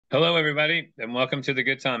Hello, everybody, and welcome to the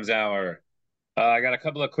Good Times Hour. I got a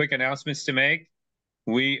couple of quick announcements to make.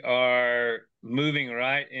 We are moving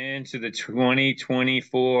right into the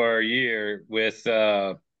 2024 year with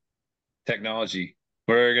technology.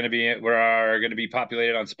 We're going to be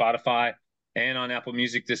populated on Spotify and on Apple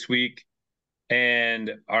Music this week,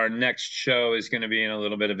 and our next show is going to be in a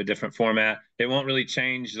little bit of a different format. It won't really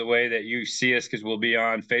change the way that you see us because we'll be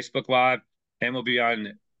on Facebook Live and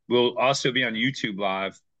we'll also be on YouTube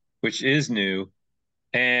Live, which is new.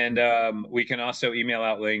 And we can also email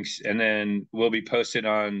out links, and then we'll be posted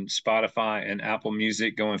on Spotify and Apple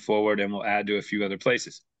Music going forward, and we'll add to a few other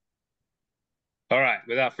places. All right,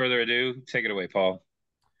 without further ado, take it away, Paul.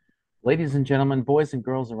 Ladies and gentlemen, boys and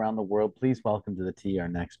girls around the world, please welcome to the tea our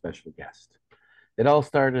next special guest. It all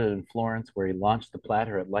started in Florence, where he launched the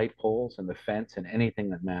platter at light poles and the fence and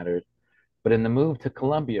anything that mattered. But in the move to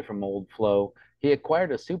Columbia from Old Flo, he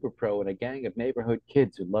acquired a Super Pro and a gang of neighborhood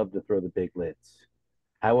kids who loved to throw the big lids.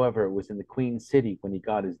 However, it was in the Queen City when he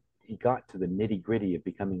got to the nitty-gritty of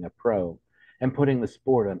becoming a pro and putting the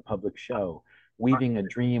sport on public show, weaving a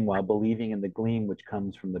dream while believing in the gleam which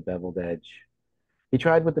comes from the beveled edge. He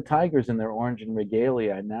tried with the Tigers in their orange and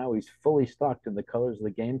regalia, and now he's fully stocked in the colors of the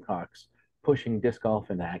Gamecocks, pushing disc golf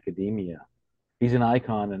into academia. He's an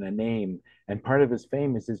icon and a name, and part of his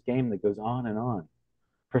fame is his game that goes on and on.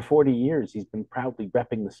 For 40 years, he's been proudly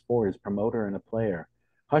repping the sport as promoter and a player,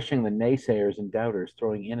 hushing the naysayers and doubters,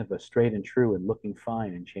 throwing Innova straight and true and looking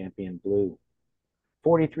fine in champion blue.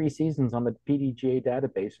 43 seasons on the PDGA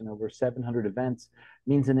database and over 700 events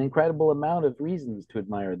means an incredible amount of reasons to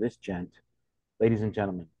admire this gent. Ladies and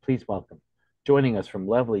gentlemen, please welcome, joining us from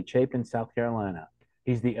lovely Chapin, South Carolina.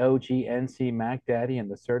 He's the OG NC Mac Daddy and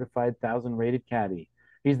the certified 1,000 rated caddy.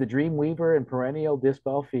 He's the dream weaver and perennial disc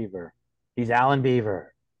golf fever. He's Alan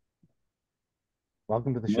Beaver.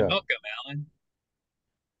 Welcome to the show. Welcome, Alan.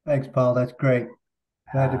 Thanks, Paul. That's great.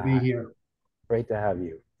 Glad to be Ah, here. great to have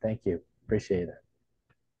you. Thank you. Appreciate it.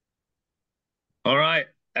 All right,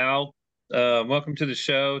 Al, welcome to the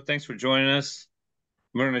show. Thanks for joining us.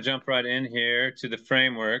 We're going to jump right in here to the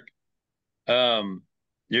framework.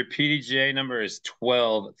 Your PDGA number is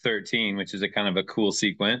 1213, which is a kind of a cool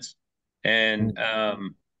sequence. And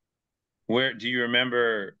where do you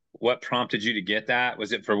remember what prompted you to get that?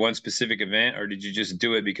 Was it for one specific event, or did you just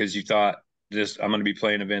do it because you thought, I'm going to be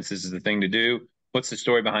playing events, this is the thing to do? What's the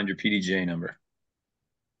story behind your PDGA number?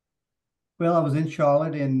 Well, I was in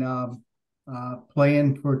Charlotte and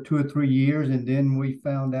playing for 2 or 3 years, and then we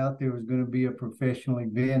found out there was going to be a professional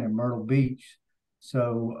event in Myrtle Beach.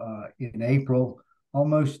 So in April,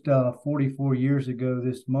 almost 44 years ago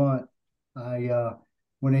this month, I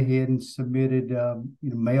went ahead and submitted,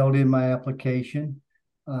 mailed in my application.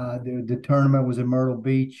 The tournament was in Myrtle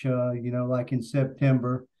Beach, like in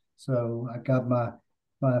September. So I got my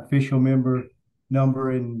official member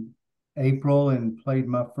number in April and played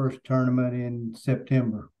my first tournament in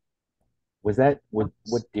September. Was that what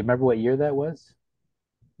do you remember what year that was?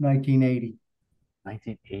 1980.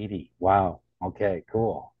 1980. Wow. Okay,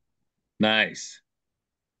 cool. Nice.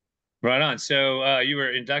 Right on. So you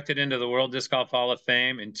were inducted into the World Disc Golf Hall of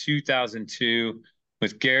Fame in 2002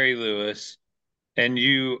 with Gary Lewis, and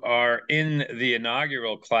you are in the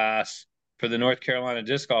inaugural class for the North Carolina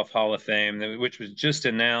Disc Golf Hall of Fame, which was just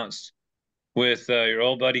announced with your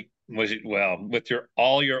old buddy, with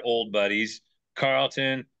all your old buddies,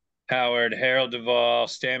 Carlton, Howard, Harold Duvall,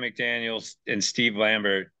 Stan McDaniels, and Steve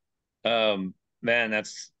Lambert. Man,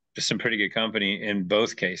 that's just some pretty good company in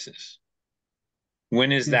both cases.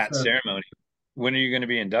 When is Yes, that sir. ceremony? When are you going to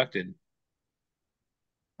be inducted?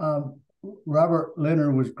 Um, Robert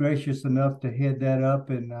Leonard was gracious enough to head that up,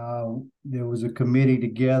 and there was a committee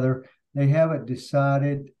together. They haven't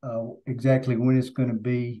decided exactly when it's going to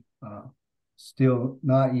be. Still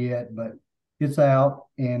not yet, but it's out,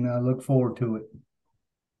 and I look forward to it.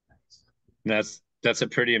 That's a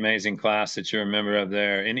pretty amazing class that you're a member of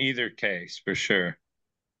there in either case, for sure.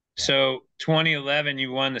 So 2011,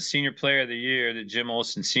 you won the Senior Player of the Year, the Jim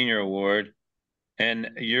Olson Senior Award,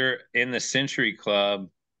 and you're in the Century Club,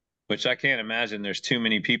 which I can't imagine there's too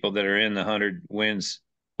many people that are in the 100 wins.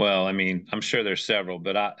 Well, I mean, I'm sure there's several,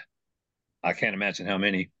 but I can't imagine how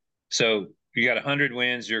many. So you got 100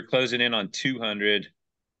 wins, you're closing in on 200,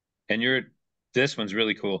 and this one's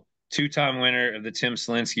really cool. Two-time winner of the Tim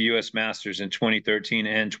Selinsky U.S. Masters in 2013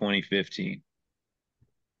 and 2015.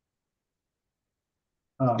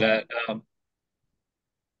 That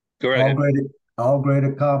Go right All ahead. great, all great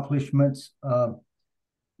accomplishments. The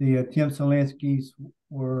Tim Selinskys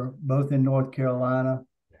were both in North Carolina.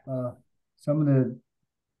 Some of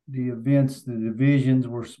the events, the divisions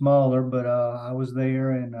were smaller, but I was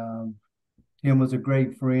there, and Tim was a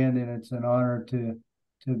great friend, and it's an honor to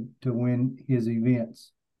win his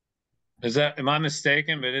events. Am I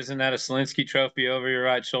mistaken? But isn't that a Selinsky trophy over your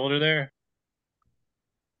right shoulder there?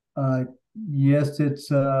 Uh, yes,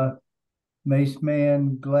 it's a Mace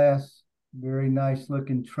Man glass, very nice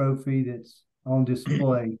looking trophy that's on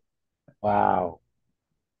display. Wow,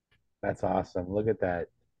 that's awesome. Look at that.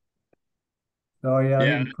 Sorry, I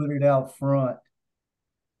Yeah, didn't put it out front.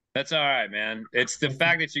 that's all right, man. It's the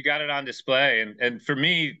fact that you got it on display, and for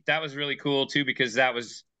me, that was really cool too because that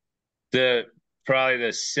was the probably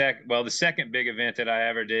the second big event that I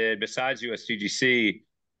ever did besides USTGC,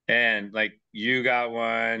 and like you got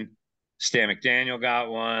one, Stan McDaniel got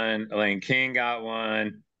one, Elaine King got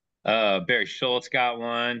one, Barry Schultz got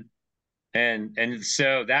one, and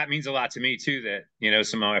so that means a lot to me too that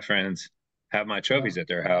some of my friends have my trophies Well, at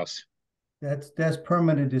their house. that's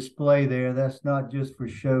permanent display there. That's not just for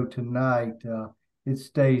show tonight. It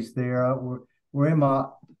stays there. We're in my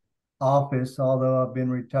office, although I've been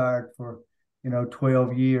retired for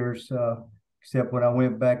 12 years, except when I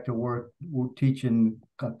went back to work teaching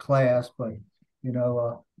a class. But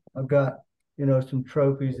I've got some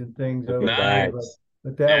trophies and things Look over at there. that.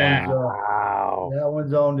 But that Yeah. Wow.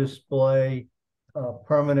 one's on display,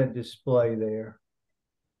 permanent display there.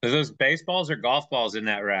 Are those baseballs or golf balls in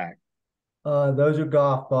that rack? Those are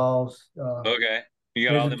golf balls. Okay. You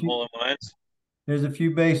got There's all a them few hole in ones? there's a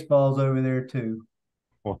few baseballs over there too.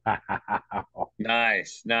 Wow.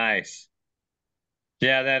 Nice, nice.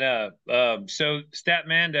 Yeah, so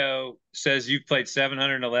Statmando says you've played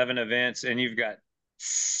 711 events and you've got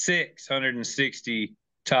 660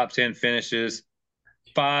 top 10 finishes,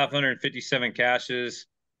 557 cashes,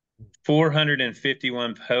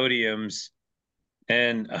 451 podiums,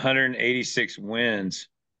 and 186 wins.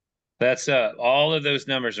 That's all of those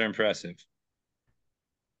numbers are impressive.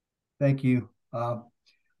 Thank you. I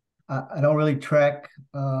don't really track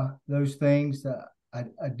those things.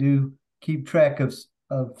 I do keep track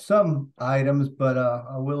of some items, but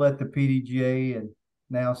I will let the PDGA and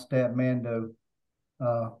now Statmando.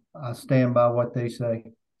 I stand by what they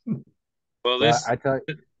say. Well, Well, I tell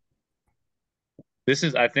you, this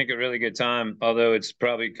is, I think, a really good time, although it's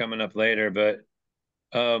probably coming up later. But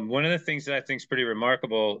one of the things that I think is pretty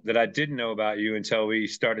remarkable that I didn't know about you until we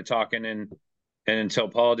started talking and until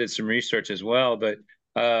Paul did some research as well. But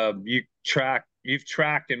you've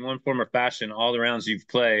tracked in one form or fashion all the rounds you've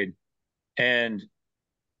played, and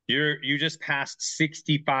you just passed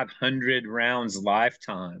 6,500 rounds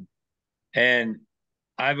lifetime. And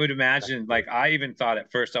I would imagine, like, I even thought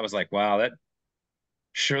at first, I was like, wow, that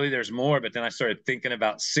surely there's more. But then I started thinking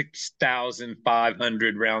about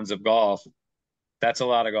 6,500 rounds of golf. That's a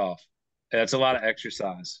lot of golf. That's a lot of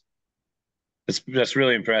exercise. That's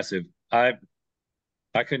really impressive. I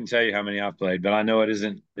couldn't tell you how many I've played, but I know it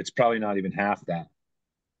isn't. It's probably not even half that.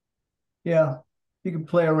 Yeah, you can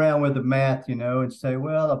play around with the math, and say,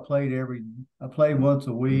 well, I played once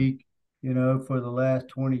a week, for the last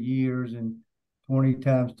 20 years and 20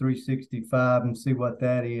 times 365 and see what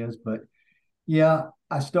that is. But yeah,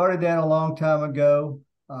 I started that a long time ago.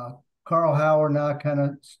 Carl Howard and I kind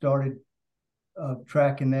of started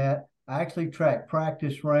tracking that. I actually tracked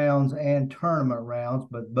practice rounds and tournament rounds,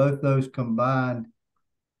 but both those combined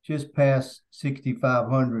just past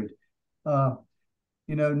 6,500.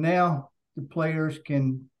 Now the players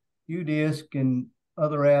can UDisc and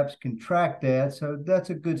other apps can track that, so that's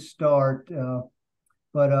a good start.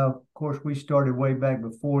 But of course, we started way back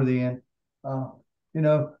before then.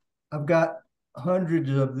 I've got hundreds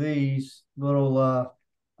of these little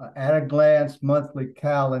at a glance monthly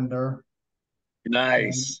calendar, and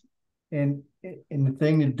Nice. and the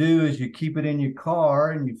thing to do is you keep it in your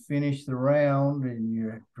car and you finish the round and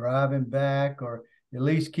you're driving back, or at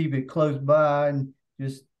least keep it close by and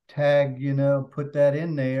just tag, put that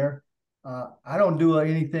in there. I don't do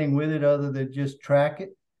anything with it other than just track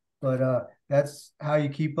it, but that's how you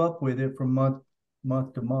keep up with it from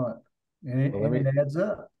month to month, and well, it adds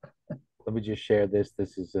up. let me just share this.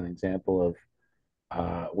 This is an example of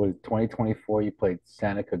with 2024, you played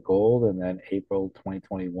Seneca Gold, and then April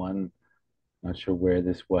 2021. Not sure where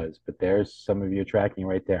this was, but there's some of your tracking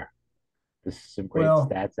right there. This is some great Well,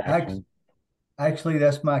 stats action. actually,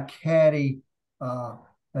 that's my caddy.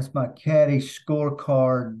 That's my caddy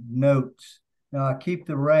scorecard notes. Now I keep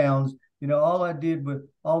the rounds. All I did with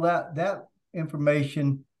all that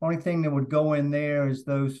information, only thing that would go in there is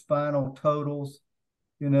those final totals.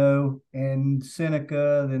 And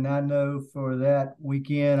Seneca. Then I know for that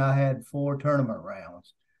weekend I had 4 tournament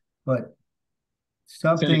rounds, but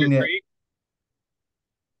Seneca something that Creek?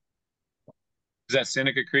 Is that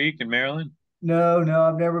Seneca Creek in Maryland? No,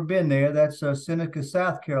 I've never been there. That's Seneca,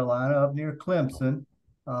 South Carolina, up near Clemson.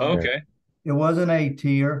 Uh, Sure. Okay. it was an A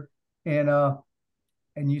tier,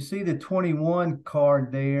 and you see the 21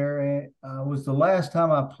 card there. And was the last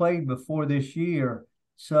time I played before this year.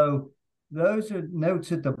 So those are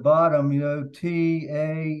notes at the bottom.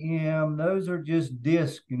 TAM. Those are just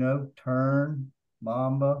disc. Turn,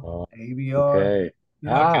 Mamba, Oh, ABR. okay. You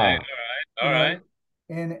know, Okay. Ah, All you right.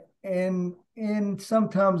 know, and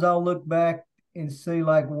sometimes I'll look back and see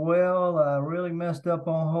like, well, I really messed up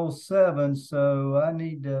on hole 7, so I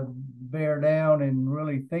need to bear down and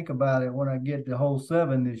really think about it when I get to hole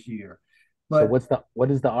 7 this year. so But what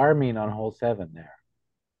does the R mean on hole 7 there?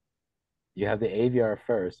 You have the AVR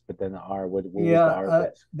first, but then the R, what was yeah, the R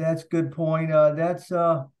disc? that's a good point. That's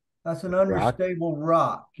an Rock? understable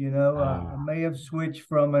rock. I Ah, may have switched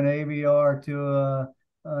from an AVR to a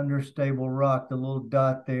understable rock. The little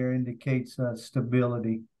dot there indicates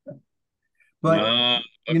stability. But Uh,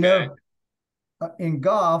 you okay. know, in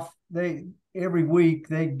golf, they every week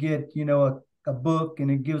they get a book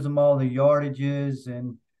and it gives them all the yardages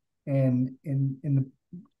and in the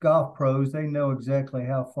golf pros they know exactly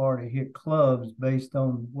how far to hit clubs based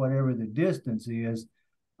on whatever the distance is.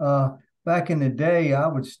 Uh, Back in the day, I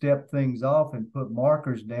would step things off and put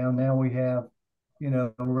markers down. Now we have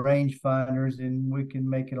range finders and we can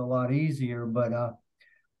make it a lot easier. But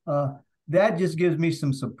uh, that just gives me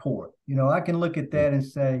some support. I can look at yeah. that and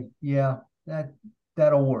say, yeah, that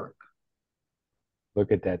that'll work.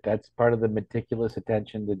 Look at that. That's part of the meticulous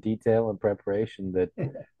attention to detail and preparation that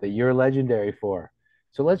you're legendary for.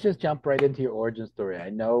 So let's just jump right into your origin story. I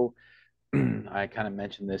know I kind of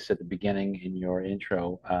mentioned this at the beginning in your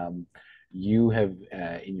intro. You have,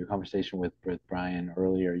 in your conversation with Brian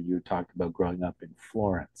earlier, you talked about growing up in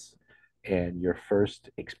Florence, and your first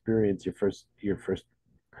experience, your first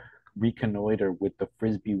reconnoiter with the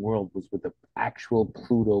frisbee world was with the actual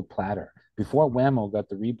Pluto platter. Before Whammo got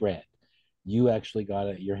the rebrand, you actually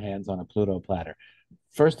got your hands on a Pluto platter.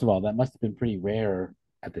 First of all, that must have been pretty rare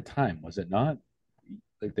at the time, was it not?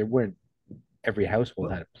 Like there weren't every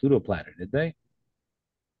household had a Pluto platter, did they?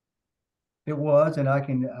 It was, and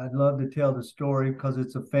I'd love to tell the story because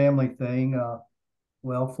it's a family thing.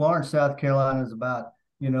 Well, Florence, South Carolina is about,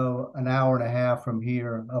 an hour and a half from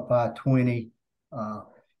here up I-20. Uh,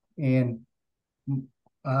 and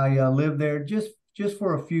I lived there just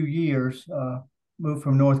for a few years. Moved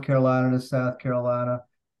from North Carolina to South Carolina.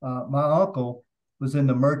 My uncle was in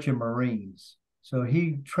the Merchant Marines, so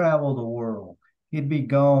he traveled the world. He'd be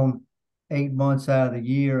gone 8 months out of the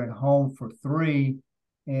year and home for 3,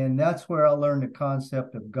 and that's where I learned the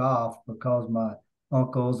concept of golf because my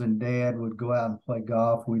uncles and dad would go out and play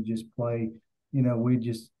golf. We just play, we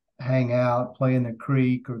just hang out, play in the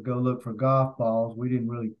creek, or go look for golf balls. We didn't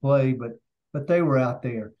really play, but they were out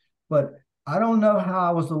there. But I don't know how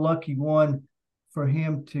I was the lucky one for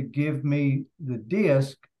him to give me the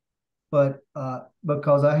disc, but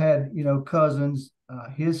because I had cousins,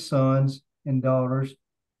 his sons and daughters,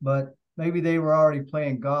 but maybe they were already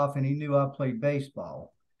playing golf and he knew I played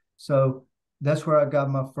baseball, so that's where I got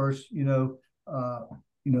my first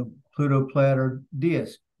Pluto platter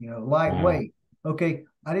disc, Wow. lightweight. Okay,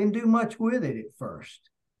 I didn't do much with it at first,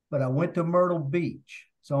 but I went to Myrtle Beach.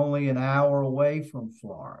 It's only an hour away from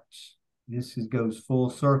Florence. Goes full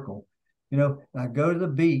circle. I go to the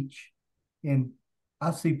beach and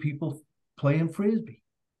I see people playing frisbee.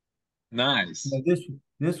 Nice.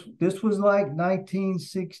 This was like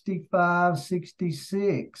 1965,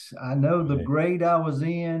 66. I know the Okay. grade I was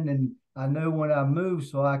in, and I know when I moved,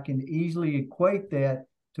 so I can easily equate that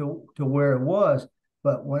to where it was.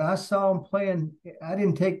 But when I saw them playing, I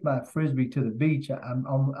didn't take my frisbee to the beach.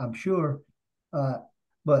 I'm sure, uh,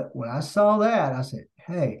 but when I saw that, I said,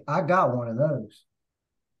 "Hey, I got one of those."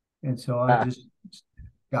 And so I Ah, just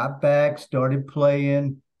got back, started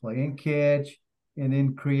playing catch, and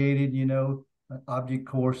then created, an object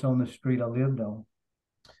course on the street I lived on.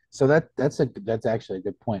 so that's actually a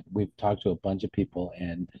good point. We've talked to a bunch of people,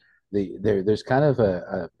 and there's kind of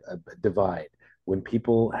a divide when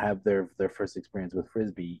people have their first experience with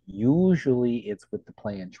frisbee. Usually, it's with the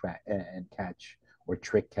play and track and catch or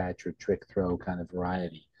trick throw kind of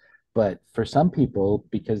variety. But for some people,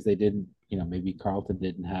 because they didn't, maybe Carlton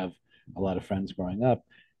didn't have a lot of friends growing up,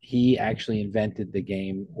 he actually invented the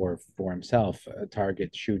game, or for himself, a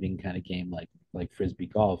target shooting kind of game like frisbee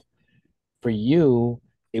golf. For you,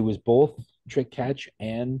 it was both trick catch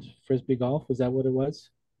and frisbee golf. Was that what it was?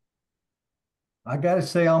 I got to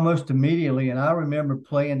say, almost immediately, and I remember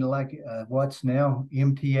playing like what's now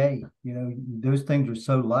MTA. Those things were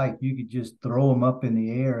so light, you could just throw them up in the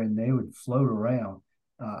air and they would float around.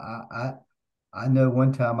 I I know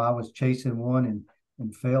one time I was chasing one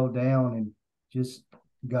and fell down and just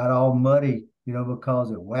got all muddy,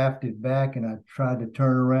 because it wafted back and I tried to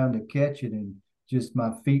turn around to catch it and just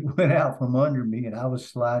my feet went out from under me and I was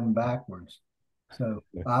sliding backwards. So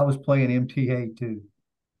I was playing MTA too.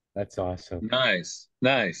 That's awesome. Nice,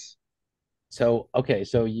 nice. So, okay,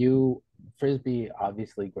 so you Frisbee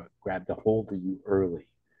obviously grabbed a hold of you early,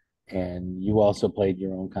 and you also played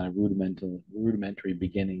your own kind of rudimentary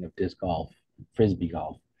beginning of disc golf, Frisbee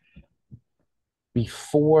golf.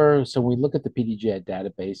 So we look at the PDGA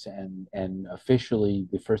database, and officially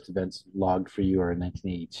the first events logged for you are in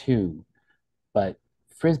 1982, but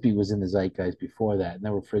Frisbee was in the zeitgeist before that, and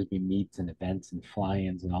there were Frisbee meets and events and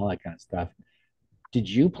fly-ins and all that kind of stuff. Did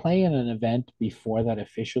you play in an event before that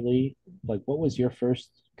officially? Like, what was your first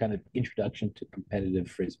kind of introduction to competitive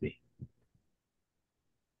Frisbee?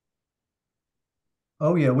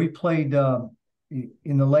 Oh yeah, we played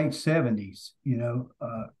in the late 70s.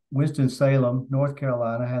 Winston-Salem, North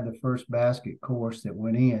Carolina had the first basket course that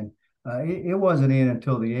went in. It wasn't in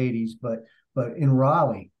until the 80s, but in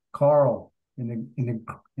Raleigh, Carl in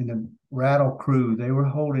the Rattle crew, they were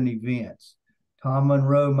holding events. Tom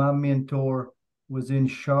Monroe, my mentor, was in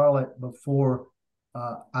Charlotte before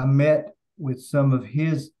I met with some of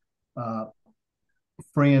his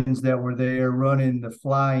friends that were there running the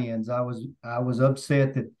fly-ins. I was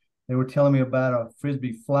upset that they were telling me about a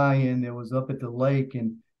Frisbee fly-in that was up at the lake,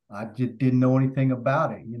 and I just didn't know anything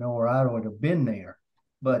about it, or I would have been there.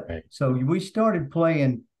 But Right. So we started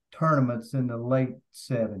playing tournaments in the late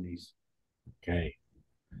 70s. Okay.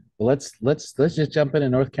 Well, let's just jump into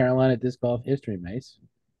North Carolina disc golf history, Mace.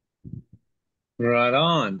 Right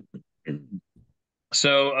on.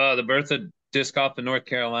 So the birth of disc golf in North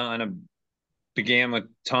Carolina began with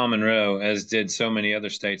Tom Monroe, as did so many other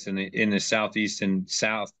states in the southeast and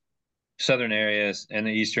southern areas and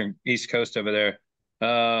the east coast over there.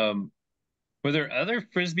 Were there other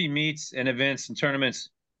Frisbee meets and events and tournaments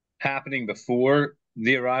happening before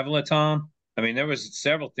the arrival of Tom? I mean, there was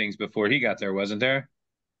several things before he got there, wasn't there?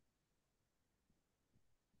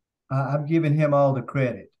 I'm giving him all the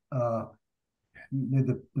credit.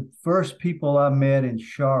 The first people I met in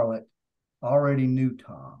Charlotte already knew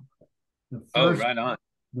Tom. The Oh, first right on.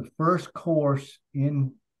 the first course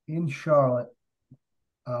in Charlotte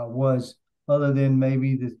was, other than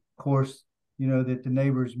maybe the course that the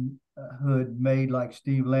neighborhood made, like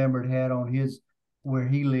Steve Lambert had on his where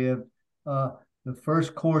he lived. The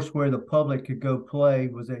first course where the public could go play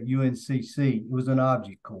was at UNCC. It was an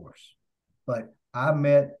object course, but I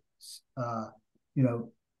met you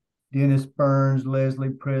know Dennis Burns, Leslie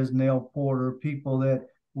Presnell Porter, people that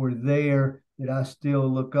were there that I still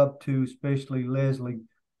look up to, especially Leslie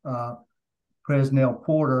Presnell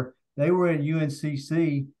Porter. They were at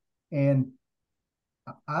UNCC, and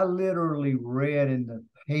I literally read in the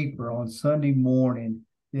paper on Sunday morning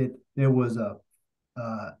that there was the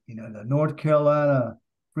North Carolina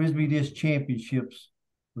Frisbee Disc Championships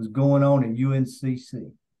was going on at UNCC.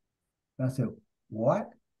 And I said, what?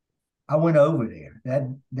 I went over there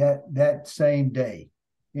that same day,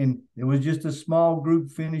 and it was just a small group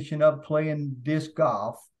finishing up playing disc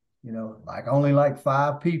golf. Only like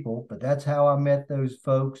 5 people, but that's how I met those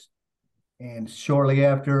folks. And shortly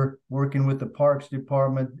after, working with the Parks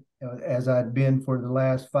Department, as I'd been for the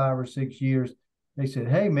last 5 or 6 years, they said,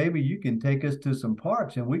 "Hey, maybe you can take us to some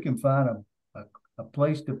parks, and we can find a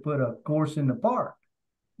place to put a course in the park."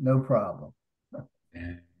 No problem.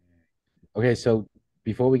 Okay, so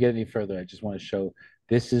before we get any further, I just want to show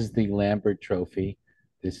this is the Lambert Trophy.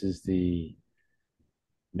 This is the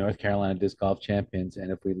North Carolina Disc Golf Champions.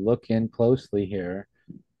 And if we look in closely here,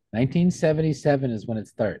 1977 is when it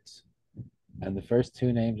starts. And the first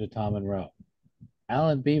 2 names are Tom Monroe.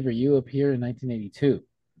 Alan Beaver, you appear in 1982,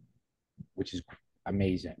 which is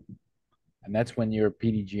amazing. And that's when your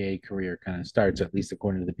PDGA career kind of starts, at least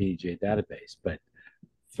according to the PDGA database. But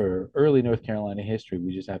for early North Carolina history,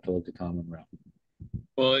 we just have to look to Tom Monroe.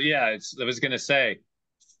 Well, yeah, I was going to say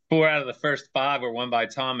 4 out of the first 5 were won by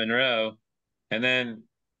Tom Monroe. And then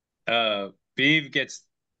Beeve gets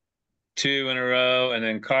 2 in a row, and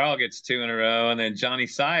then Carl gets 2 in a row, and then Johnny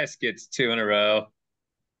Sias gets 2 in a row,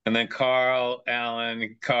 and then Carl,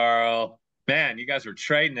 Alan, Carl. Man, you guys were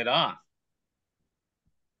trading it off.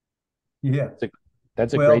 Yeah.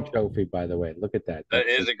 That's a great trophy, by the way. Look at that. That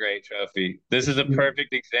is a great trophy. This is a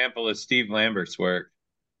perfect example of Steve Lambert's work.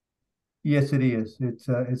 Yes, it is. It's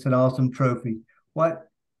an awesome trophy. What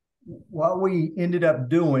we ended up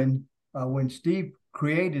doing when Steve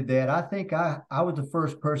created that, I think I was the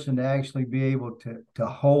first person to actually be able to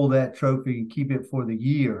hold that trophy and keep it for the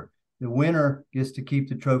year. The winner gets to keep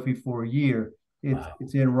the trophy for a year. Wow.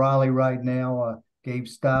 It's in Raleigh right now. Gabe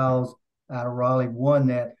Stiles out of Raleigh won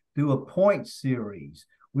that through a point series.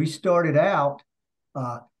 We started out,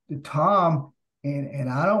 the Tom, and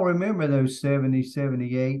I don't remember those 70,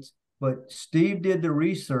 78s, but Steve did the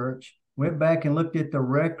research, went back and looked at the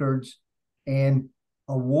records and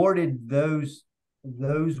awarded those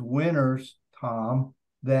winners, Tom,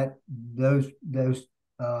 that those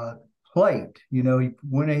plate. You know, he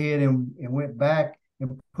went ahead and went back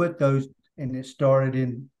and put those, and it started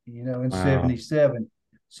in, you know, in Wow. 77.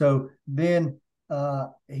 So then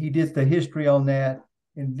he did the history on that.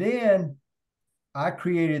 And then I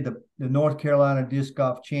created the North Carolina Disc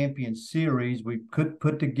Golf Champion Series. We could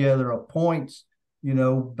put together a points, you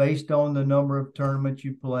know, based on the number of tournaments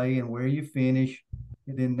you play and where you finish.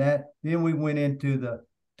 And then we went into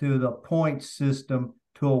the point system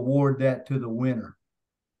to award that to the winner.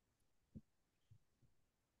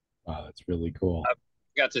 Wow, that's really cool. I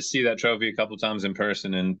got to see that trophy a couple times in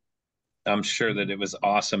person, and I'm sure that it was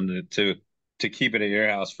awesome to keep it at your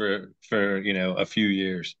house for you know, a few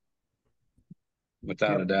years,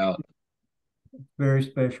 without a doubt. Very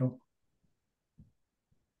special.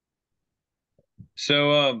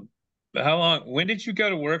 So, when did you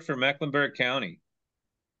go to work for Mecklenburg County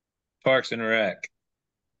Parks and Rec?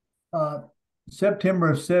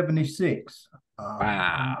 September of 76.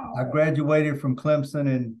 Wow. I graduated from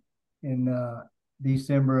Clemson in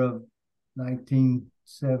December of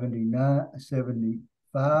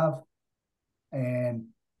 1975, and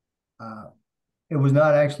it was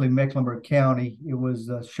not actually Mecklenburg County. It was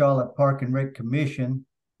Charlotte Park and Rec Commission.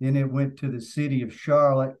 Then it went to the city of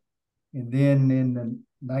Charlotte, and then in the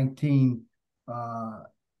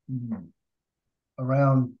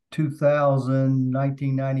around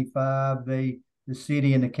 1995, the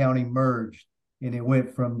city and the county merged, and it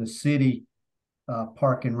went from the city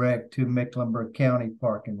Park and Rec to Mecklenburg County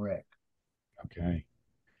Park and Rec. Okay.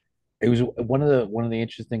 It was one of the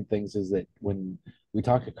interesting things is that when we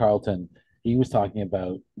talked to Carlton, he was talking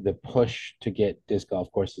about the push to get disc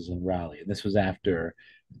golf courses in Raleigh, and this was after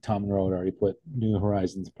Tom Monroe had already put New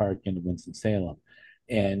Horizons Park into Winston-Salem,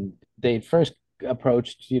 and they first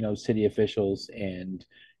approached, you know, city officials, and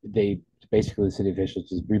they basically, the city officials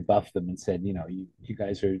just rebuffed them and said, you know, you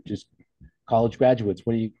guys are just college graduates.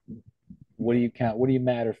 What do you count? What do you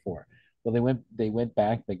matter for? Well, they went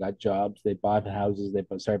back, they got jobs, they bought houses, they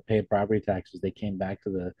started paying property taxes. They came back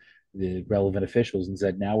to the relevant officials and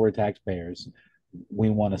said, now we're taxpayers. We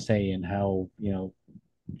want to say in how, you know,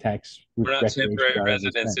 We're not temporary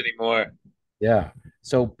residents anymore. Yeah.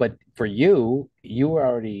 So, but for you, you were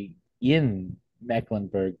already in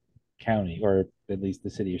Mecklenburg County, or at least the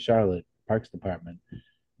city of Charlotte Parks Department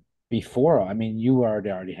before. I mean, you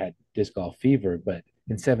already had disc golf fever, but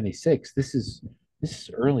in 76, this is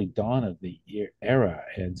early dawn of the era.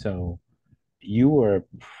 And so you were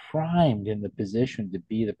primed in the position to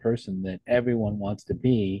be the person that everyone wants to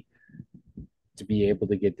be able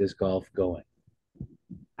to get disc golf going.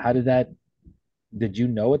 How did you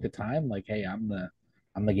know at the time, like, hey, I'm the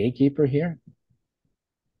gatekeeper here?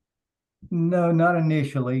 No, not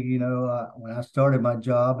initially. You know, when I started my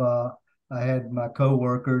job, I had my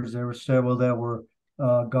coworkers. There were several that were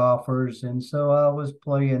golfers, and so I was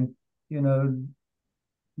playing, you know,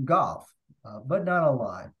 golf, but not a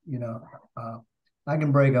lot. You know, I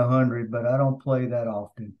can break 100, but I don't play that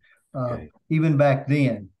often. Okay. Even back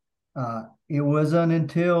then, it wasn't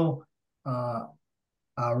until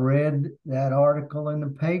I read that article in the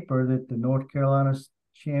paper that the North Carolina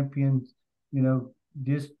champions, you know,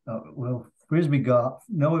 frisbee golf.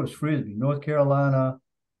 No, it was frisbee. North Carolina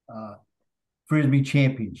frisbee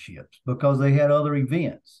championships, because they had other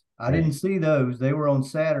events. I didn't see those. They were on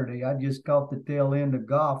Saturday. I just caught the tail end of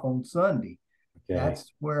golf on Sunday. Okay.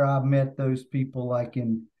 That's where I met those people, like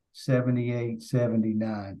in 78,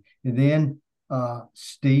 79. And then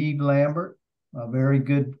Steve Lambert, a very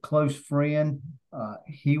good close friend,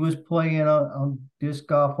 he was playing on disc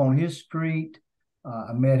golf on his street.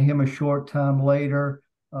 I met him a short time later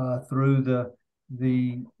through the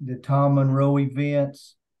Tom Monroe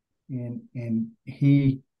events, and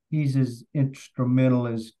he's as instrumental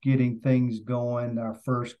as getting things going. Our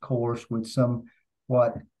first course with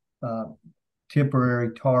somewhat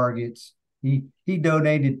temporary targets. He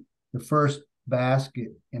donated the first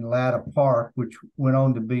basket in Latta Park, which went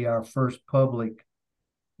on to be our first public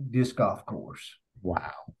disc golf course.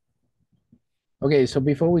 Wow. Okay, so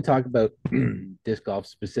before we talk about disc golf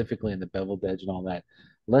specifically in the beveled edge and all that,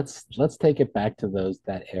 let's take it back to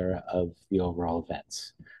that era of the overall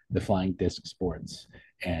events, the flying disc sports.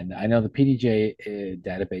 And I know the PDGA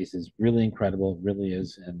database is really incredible, it really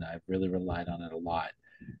is, and I've really relied on it a lot.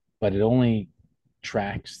 But it only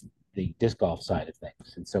tracks the disc golf side of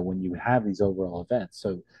things. And so when you have these overall events,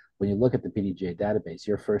 so when you look at the PDGA database,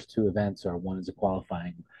 your first two events are, one is a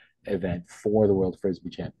qualifying event for the World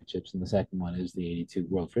Frisbee Championships, and the second one is the 82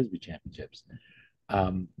 World Frisbee Championships.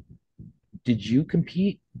 Did you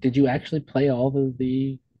compete? Did you actually play all of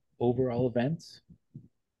the overall events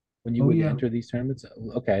when you would enter these tournaments?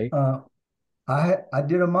 Okay. I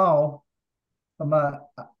did them all.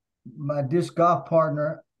 My disc golf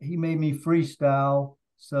partner, he made me freestyle,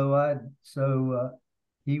 so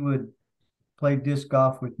he would play disc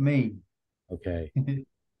golf with me. Okay.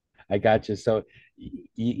 I got you. So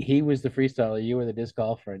he was the freestyler, you were the disc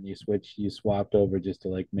golfer, and you swapped over just to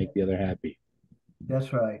like make the other happy.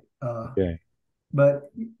 That's right. Okay.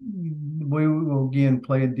 But we will again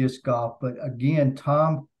play disc golf. But again,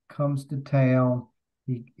 Tom comes to town.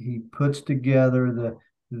 He puts together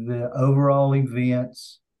the overall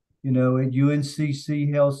events. You know, at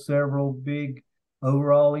UNCC held several big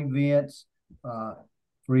overall events,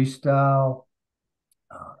 freestyle,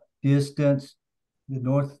 distance,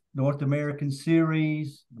 the North American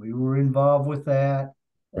Series. We were involved with that.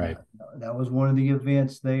 Right. That was one of the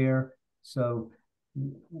events there. So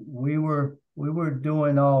we were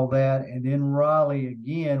doing all that, and then Raleigh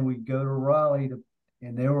again. We'd go to Raleigh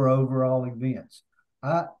and there were overall events.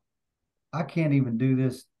 I can't even do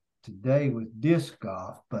this today with disc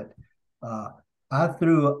golf, but I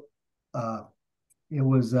threw it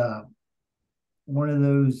was one of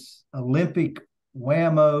those Olympic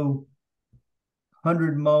whammo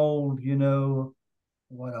 100 mold, you know,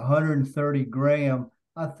 130 gram.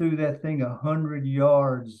 I threw that thing 100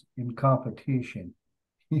 yards in competition.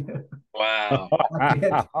 Wow.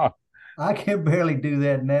 I can barely do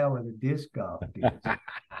that now with a disc golf disc.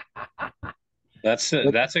 That's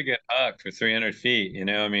a good huck for 300 feet. You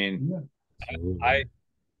know, I mean, I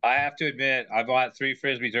have to admit, I bought 3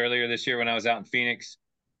 Frisbees earlier this year when I was out in Phoenix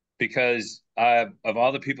because of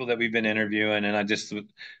all the people that we've been interviewing.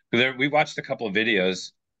 And we watched a couple of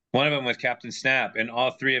videos, one of them with Captain Snap, and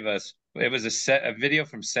all 3 of us, it was a video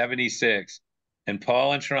from 76, and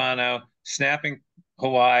Paul in Toronto, Snap in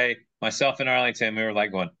Hawaii, myself in Arlington, we were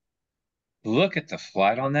like going, look at the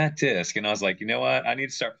flight on that disc. And I was like, you know what? I need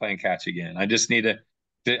to start playing catch again. I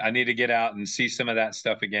need to get out and see some of that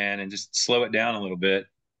stuff again and just slow it down a little bit.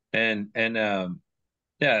 And yeah,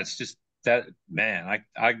 it's just that, man,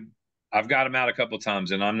 I've got them out a couple of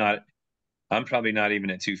times, and I'm probably not even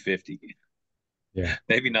at 250. Yeah.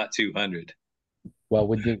 Maybe not 200. Well,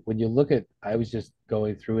 when you look at, I was just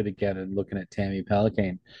going through it again and looking at Tammy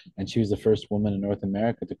Pelicane, and she was the first woman in North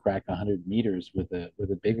America to crack 100 meters with a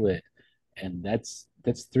big lid, and that's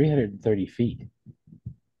 330 feet.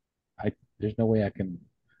 There's no way I can.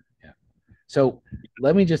 Yeah. So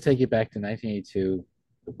let me just take you back to 1982,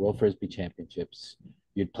 the World Frisbee Championships.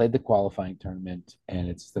 You'd played the qualifying tournament, and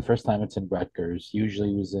it's the first time it's in Rutgers.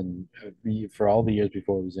 Usually, it was for all the years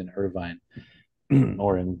before, it was in Irvine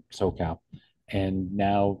or in SoCal. And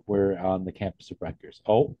now we're on the campus of Rutgers.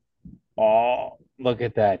 Oh, look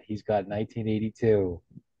at that. He's got 1982.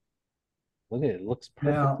 Look at it. It looks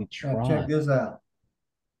perfectly now check this out.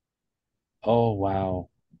 Oh, wow.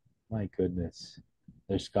 My goodness.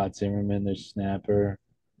 There's Scott Zimmerman. There's Snapper.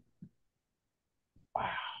 Wow.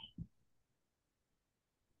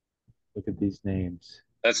 Look at these names.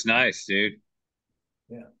 That's nice, dude.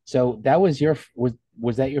 Yeah. So that was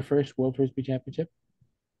was that your first World Frisbee Championship?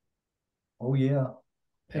 Oh yeah.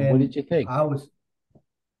 And what did you think? I was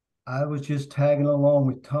just tagging along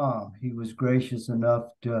with Tom. He was gracious enough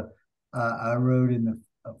to. I rode in the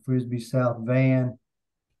Frisbee South van.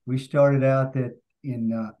 We started out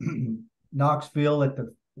in Knoxville at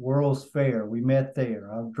the World's Fair. We met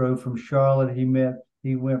there. I drove from Charlotte.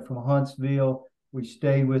 He went from Huntsville. We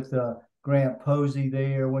stayed with Grant Posey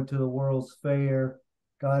there. Went to the World's Fair.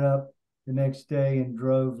 Got up the next day and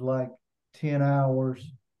drove like 10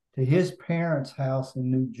 hours to his parents' house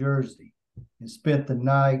in New Jersey and spent the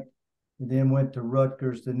night, and then went to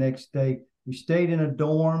Rutgers the next day. We stayed in a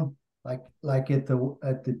dorm, like at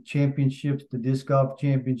the championships, the disc golf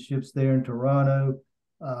championships there in Toronto,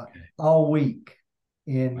 all week,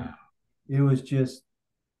 and wow. It was just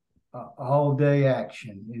all day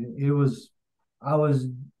action. I was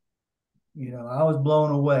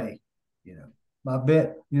blown away. My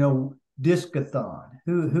bet, discathon.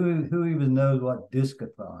 Who even knows what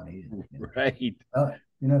discathon is? Right.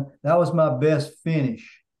 That was my best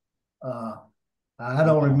finish. I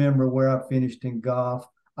don't remember where I finished in golf.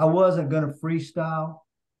 I wasn't going to freestyle.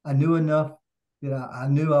 I knew enough that I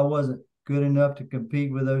knew I wasn't good enough to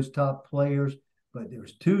compete with those top players. But there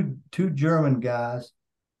was two German guys,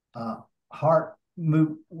 Hart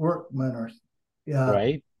Workman,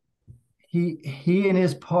 right. he and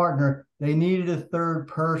his partner, they needed a third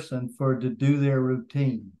person to do their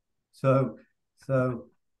routine. So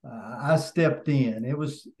I stepped in. It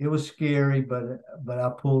was scary, but I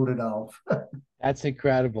pulled it off. That's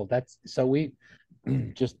incredible. That's so we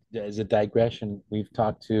just as a digression, we've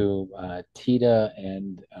talked to Tita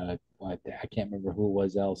and I can't remember who it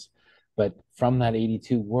was else, but from that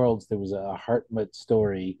 82 Worlds, there was a Hartmut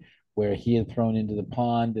story where he had thrown into the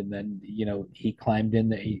pond and then, he climbed in.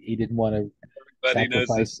 He didn't want to Everybody knows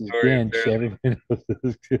this sacrifice his story, bench. apparently. Everybody knows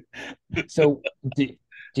this. So,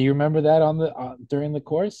 do you remember that on the during the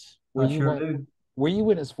course? I sure do. Were you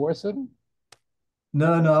in his foursome?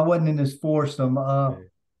 No, I wasn't in this foursome. Okay.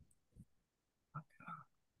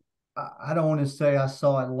 I don't want to say I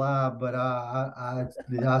saw it live, but I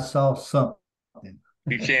saw something.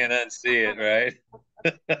 You can't unsee it, right?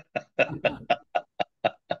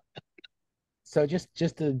 So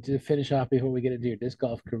just to finish off before we get into your disc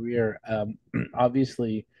golf career,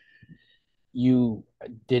 obviously you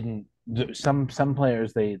didn't. Some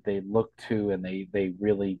players they look to and they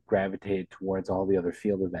really gravitated towards all the other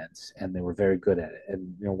field events and they were very good at it.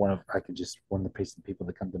 And one of the people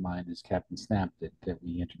that come to mind is Captain Snap that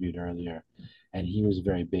we interviewed earlier, and he was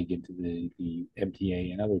very big into the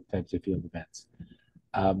MTA and other types of field events.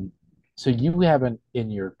 So you haven't,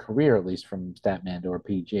 in your career, at least from Statman or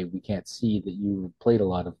PDGA, we can't see that you played a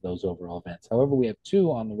lot of those overall events. However, we have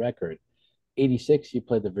two on the record. 86, you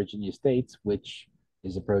played the Virginia States, which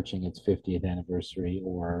is approaching its 50th anniversary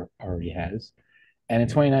or already has. And in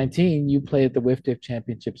 2019, you played the WIFTIF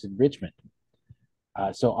Championships in Richmond.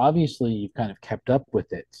 So obviously, you've kind of kept up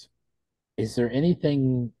with it. Is there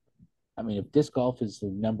anything, I mean, if disc golf is the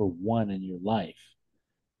number one in your life,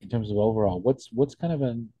 in terms of overall, what's kind of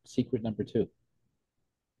a secret number two?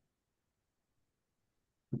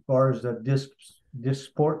 As far as the disc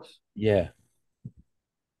sports, Yeah.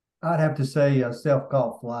 I'd have to say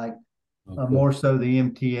self-golf flight, more so the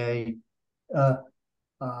MTA. Uh,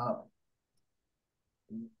 uh,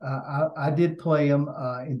 I did play them.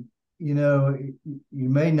 You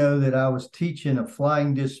may know that I was teaching a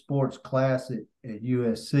flying disc sports class at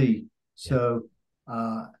USC. So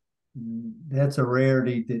that's a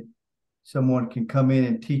rarity that someone can come in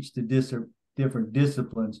and teach the different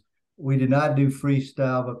disciplines. We did not do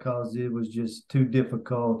freestyle because it was just too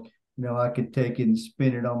difficult. I could take it and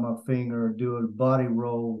spin it on my finger or do a body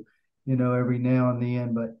roll, every now and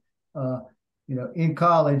then. But in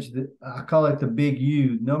college, I call it the big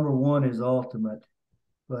U. Number one is ultimate,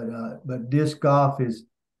 but disc golf is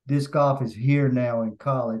here now in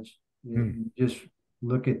college. You just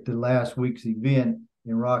look at the last week's event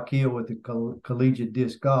in Rock Hill with the collegiate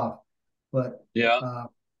disc golf. But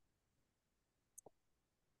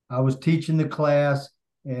I was teaching the class,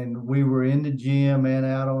 and we were in the gym and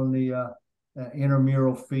out on the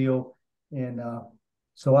intramural field, and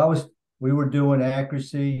so we were doing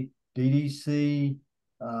accuracy, DDC,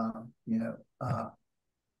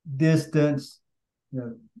 distance,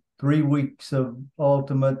 3 weeks of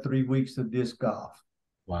ultimate, 3 weeks of disc golf.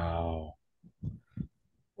 Wow.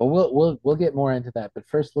 Well, we'll get more into that, but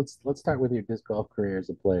first let's start with your disc golf career as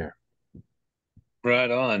a player.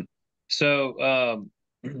 Right on. So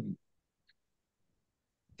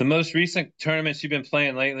the most recent tournaments you've been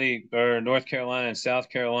playing lately are North Carolina and South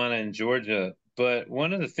Carolina and Georgia. But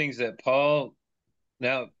one of the things that Paul,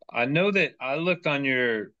 now I know that I looked on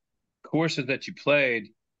your courses that you played,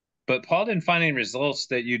 but Paul didn't find any results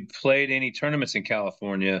that you'd played any tournaments in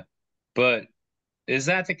California. But is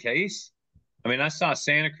that the case? I mean, I saw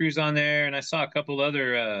Santa Cruz on there, and I saw a couple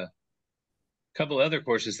other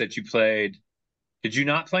courses that you played. Did you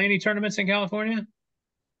not play any tournaments in California?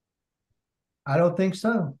 I don't think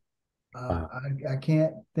so. Wow. I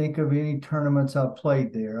can't think of any tournaments I've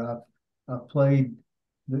played there. I've played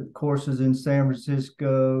the courses in San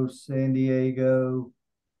Francisco, San Diego,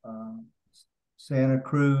 Santa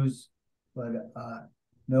Cruz, but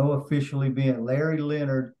no official event. Larry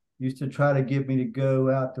Leonard used to try to get me to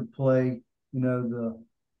go out to play,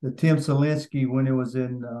 the Tim Selinsky when it was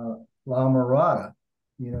in La Mirada.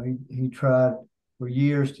 He tried for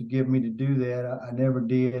years to get me to do that. I never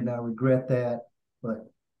did, and I regret that, but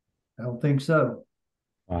I don't think so.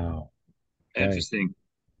 Wow. Interesting.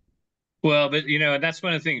 Well, but that's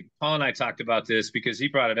one of the things Paul and I talked about this because he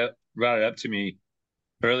brought it up to me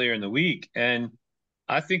earlier in the week, and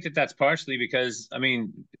I think that that's partially because, I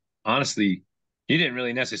mean, honestly, you didn't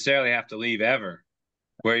really necessarily have to leave ever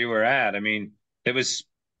where you were at. I mean, it was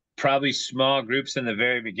probably small groups in the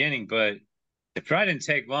very beginning, but it probably didn't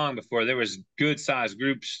take long before there was good sized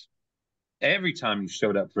groups every time you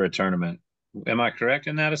showed up for a tournament. Am I correct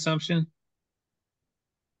in that assumption?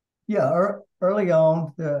 Yeah, early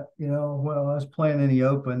on, when I was playing in the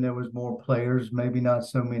Open, there was more players, maybe not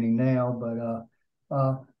so many now, but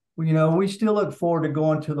we still look forward to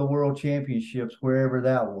going to the World Championships wherever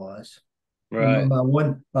that was. And Right.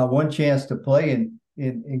 my one chance to play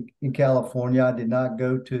in California, I did not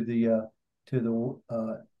go to the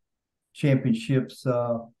championships.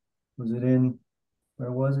 Was it in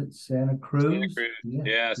where was it? Santa Santa Cruz? Cruz. Yeah,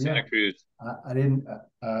 Yeah, yeah. Santa Cruz. I didn't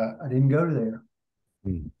go to there.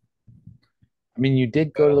 Hmm. I mean, you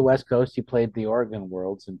did go to the West Coast. You played the Oregon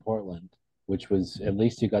Worlds in Portland, which was at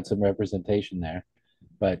least you got some representation there.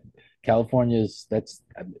 But California's that's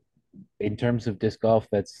in terms of disc golf,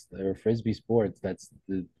 that's or frisbee sports, that's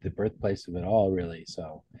the birthplace of it all, really.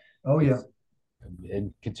 So Oh yeah. it's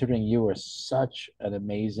and considering you were such an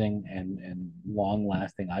amazing and long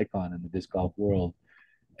lasting icon in the disc golf world,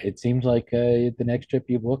 it seems like the next trip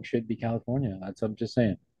you book should be California. That's I'm just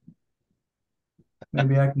saying.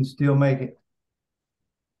 Maybe I can still make it.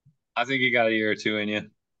 I think you got a year or two in you.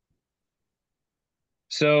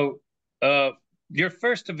 So, uh, your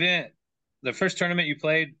first event, the first tournament you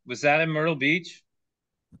played, was that in Myrtle Beach?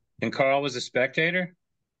 And Carl was a spectator?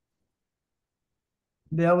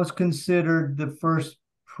 That was considered the first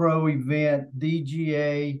pro event.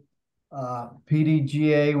 PDGA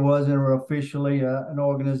wasn't officially an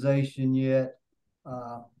organization yet.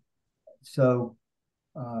 Uh, so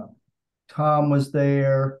uh, Tom was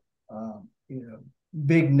there.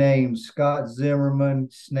 Big names. Scott Zimmerman,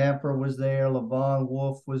 Snapper was there. Levon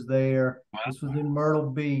Wolf was there. This was in Myrtle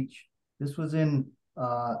Beach. This was in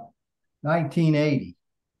 1980.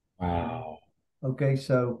 Wow. Okay,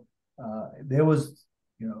 so there was,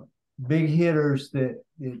 big hitters that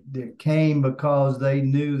came because they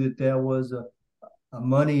knew that there was a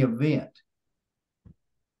money event.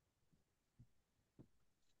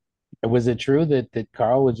 Was it true that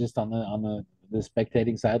Carl was just on the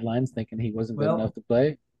spectating sidelines thinking he wasn't good enough Well, to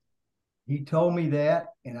play? he told me that,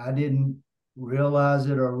 and I didn't realize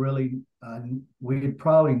it or really. We had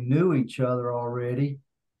probably knew each other already,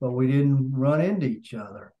 but we didn't run into each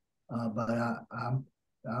other. But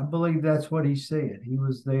I believe that's what he said. He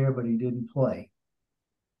was there, but he didn't play.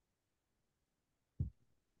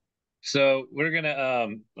 So we're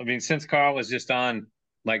gonna I mean, since Carl was just on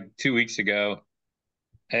like 2 weeks ago,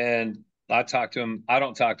 and I talked to him, I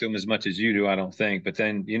don't talk to him as much as you do, I don't think, but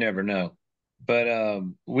then you never know. But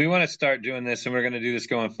we want to start doing this and we're gonna do this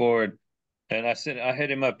going forward. And I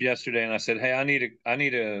hit him up yesterday and I said, hey, I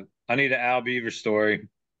need a Al Beaver story.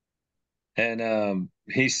 And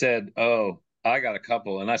he said, oh, I got a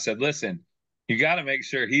couple. And I said, listen, you got to make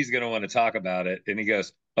sure he's going to want to talk about it. And he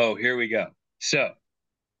goes, oh, here we go. So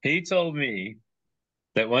he told me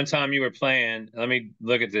that one time you were playing. Let me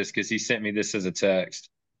look at this because he sent me this as a text.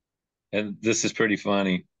 And this is pretty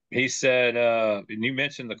funny. He said, and you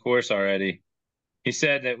mentioned the course already. He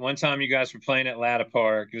said that one time you guys were playing at Latta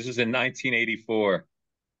Park. This was in 1984.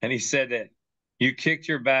 And he said that you kicked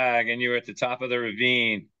your bag and you were at the top of the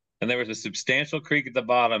ravine and there was a substantial creek at the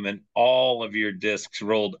bottom and all of your discs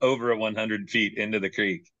rolled over 100 feet into the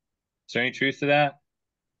creek. Is there any truth to that?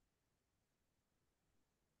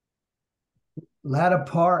 Latta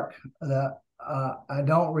Park, I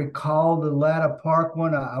don't recall the Latta Park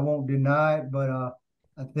one. I won't deny it, but I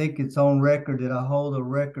think it's on record that I hold a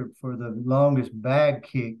record for the longest bag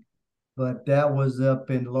kick. But that was up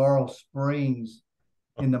in Laurel Springs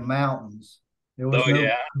in the mountains. There was Oh, no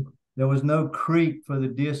yeah. there was no creek for the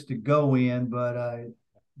disc to go in, but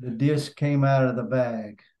the disc came out of the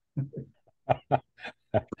bag.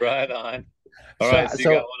 Right on. All So right. So you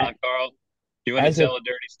got so one on Carl. You want to as a tell a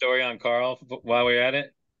dirty story on Carl while we're at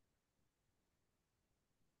it?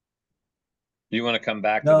 You want to come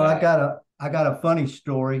back to No, that? I got a funny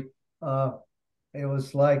story. Uh, it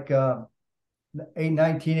was like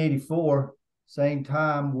 1984, same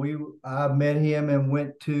time I met him and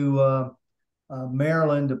went to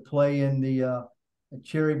Maryland to play in the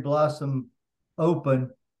Cherry Blossom Open.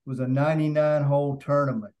 It was a 99 hole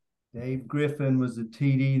tournament. Dave Griffin was the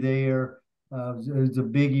TD there. It was a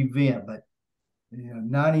big event, but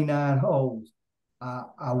 99 holes.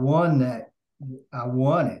 I won that. I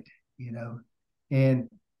won it, and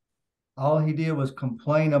all he did was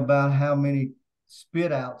complain about how many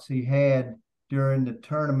spit outs he had during the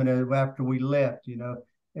tournament after we left,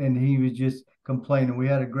 and he was just complaining. We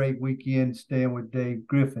had a great weekend staying with Dave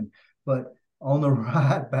Griffin, but on the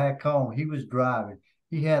ride back home, he was driving.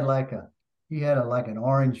 He had like an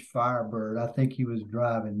orange Firebird. I think he was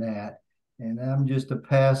driving that, and I'm just a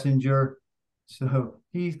passenger. So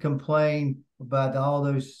he's complained about all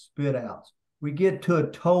those spit outs. We get to a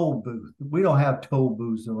toll booth. We don't have toll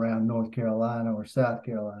booths around North Carolina or South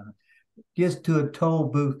Carolina. Gets to a toll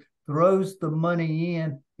booth. throws the money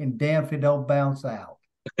in, and damn if it don't bounce out.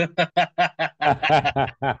 That's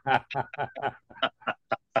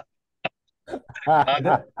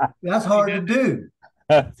hard to do.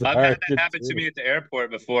 That's I've had hard that to happen to do. me at the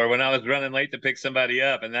airport before when I was running late to pick somebody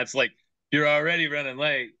up, and that's like you're already running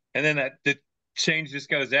late, and then the change just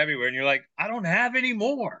goes everywhere, and you're like, I don't have any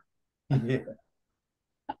more. Yeah.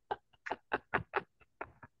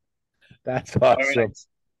 That's All awesome. right.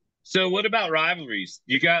 So, what about rivalries?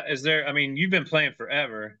 Is there? I mean, you've been playing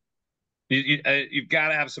forever. You've got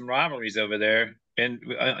to have some rivalries over there, and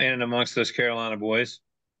amongst those Carolina boys.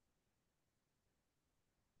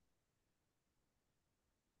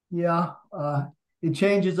 Yeah, it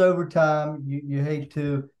changes over time. You hate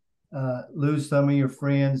to lose some of your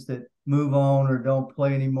friends that move on or don't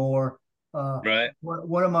play anymore. Right.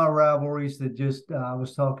 One of my rivalries that just I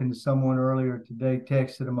was talking to someone earlier today,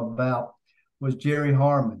 texted him about, was Jerry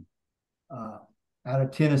Harmon out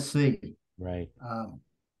of Tennessee. Right.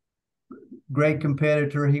 Great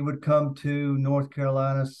competitor. He would come to North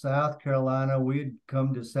Carolina, South Carolina. We'd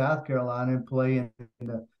come to South Carolina and play in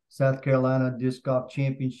the South Carolina Disc Golf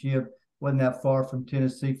Championship. Wasn't that far from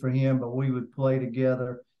Tennessee for him, but we would play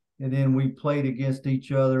together. And then we played against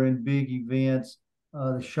each other in big events,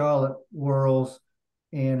 the Charlotte Worlds.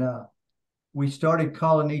 And we started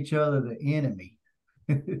calling each other the enemy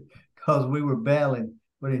because we were battling.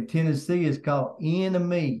 But in Tennessee, it's called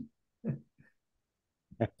enemy.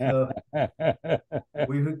 So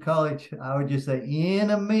we would call it, I would just say,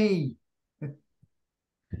 enemy.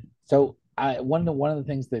 So one of the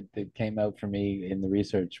things that came out for me in the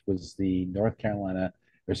research was the North Carolina,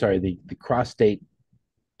 or sorry, the cross state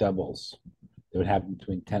doubles that would happen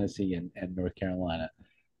between Tennessee and North Carolina.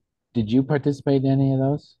 Did you participate in any of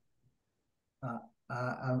those?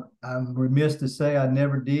 I'm remiss to say I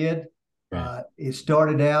never did. Right. It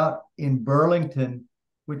started out in Burlington,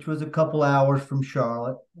 which was a couple hours from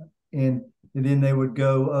Charlotte, and then they would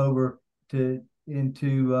go over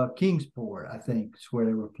into Kingsport, I think is where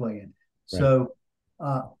they were playing. Right. So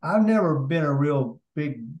I've never been a real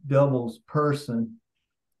big doubles person,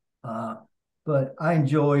 but I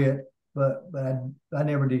enjoy it. But I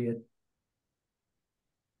never did.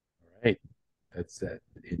 Right. That's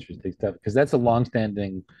interesting stuff, because that's a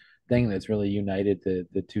longstanding thing that's really united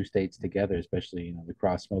the two states together, especially the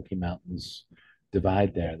Cross Smoky Mountains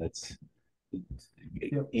divide there. That's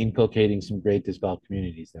inculcating some great disc golf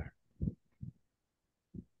communities there.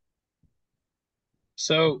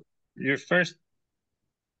 So your first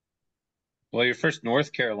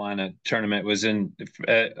North Carolina tournament was in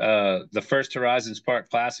the First Horizons Park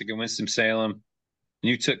Classic in Winston-Salem.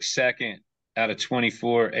 You took second out of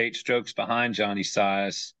 24, 8 strokes behind Johnny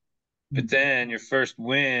Sias. But then your first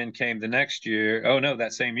win came the next year. Oh, no,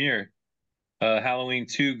 that same year. Halloween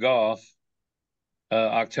 2 golf,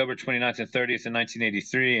 October 29th and 30th in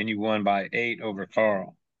 1983, and you won by 8 over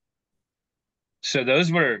Carl. So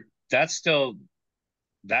that's still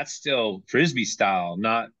Frisbee style,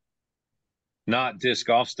 not disc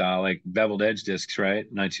golf style, like beveled edge discs, right?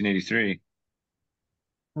 1983.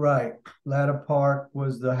 Right. Ladder Park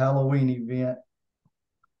was the Halloween event.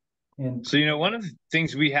 And so, one of the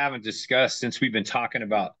things we haven't discussed since we've been talking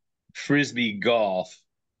about Frisbee golf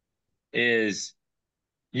is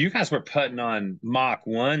you guys were putting on Mach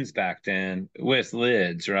 1s back then with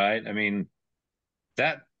lids, right? I mean,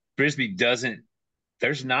 that Frisbee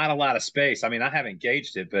there's not a lot of space. I mean, I haven't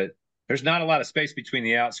gauged it, but there's not a lot of space between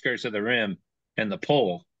the outskirts of the rim and the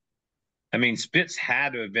pole. I mean, spits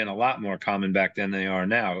had to have been a lot more common back then than they are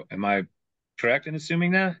now. Am I correct in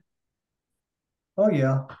assuming that? Oh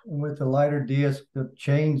yeah, and with the lighter disc, the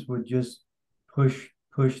chains would just push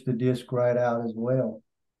the disc right out as well.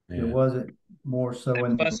 Yeah. It wasn't more so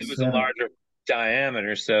in plus the it was center. A larger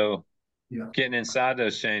diameter, so yeah, getting inside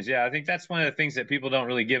those chains. Yeah, I think that's one of the things that people don't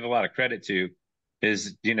really give a lot of credit to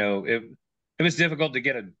is, it was difficult to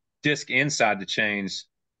get a disc inside the chains,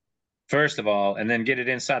 first of all, and then get it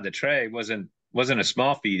inside the tray wasn't a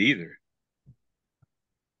small feat either.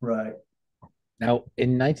 Right. Now,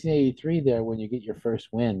 in 1983 there, when you get your first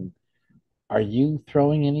win, are you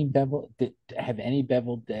throwing any have any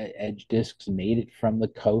beveled edge discs made it from the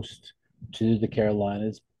coast to the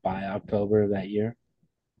Carolinas by October of that year?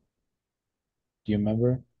 Do you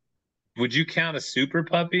remember? Would you count a super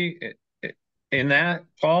puppy in that,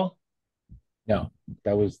 Paul? No,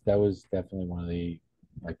 that was definitely one of the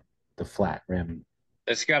flat rim.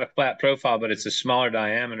 It's got a flat profile, but it's a smaller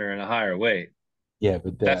diameter and a higher weight. Yeah,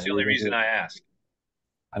 but that's the only reason I asked.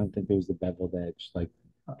 I don't think there was the beveled edge. I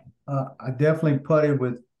definitely putted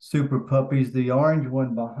with super puppies. The orange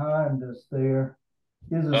one behind us there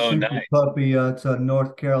is a super puppy. It's a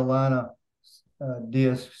North Carolina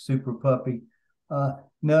disc, Super Puppy.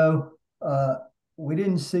 No, we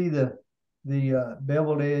didn't see the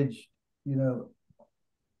beveled edge,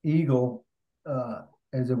 eagle,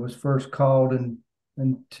 as it was first called,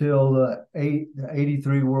 until the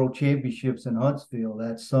 83 World Championships in Huntsville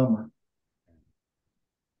that summer.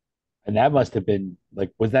 And that must have been like,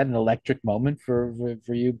 was that an electric moment for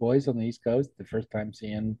you boys on the East Coast, the first time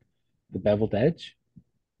seeing the beveled edge?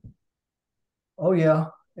 Oh yeah,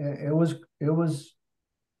 it was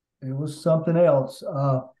something else.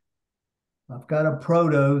 I've got a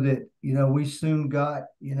proto that we soon got.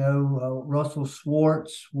 Russell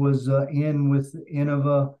Swartz was in with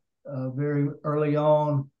Innova very early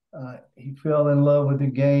on. He fell in love with the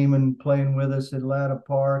game and playing with us at Latta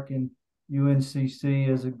Park and UNCC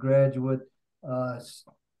as a graduate.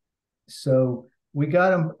 So we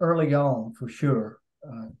got him early on for sure.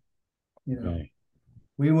 Right.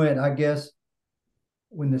 We went, I guess,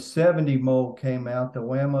 when the 70 mold came out, the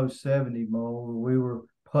Whammo 70 mold, we were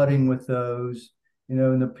putting with those,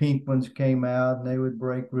 and the pink ones came out and they would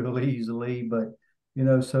break real easily. But,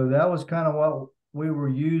 so that was kind of what we were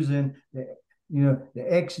using. The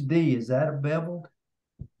XD, is that a beveled?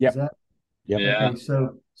 Yep. Is that? Yep. Yeah. Okay,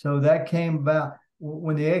 so that came about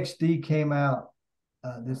when the XD came out.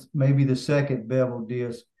 This maybe the second bevel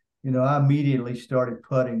disc. I immediately started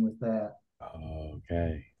putting with that.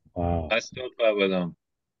 Okay. Wow. I still putt with them.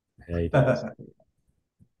 Yeah, he does.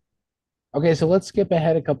 Okay, so let's skip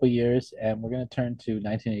ahead a couple years, and we're going to turn to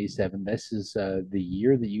 1987. This is the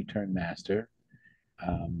year that you turned master.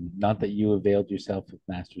 Not that you availed yourself of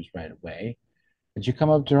masters right away, but you come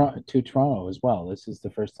up to Toronto as well. This is the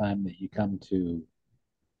first time that you come to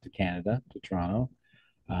Canada, to Toronto.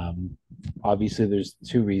 Obviously, there's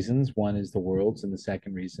two reasons. One is the Worlds, and the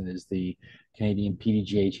second reason is the Canadian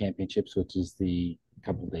PDGA Championships, which is the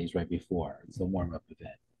couple of days right before. It's the warm-up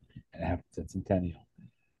event, and it happens at Centennial.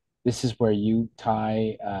 This is where you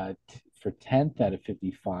tie for 10th out of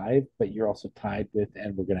 55, but you're also tied with,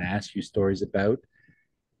 and we're going to ask you stories about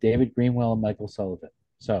David Greenwell and Michael Sullivan.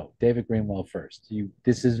 So, David Greenwell first.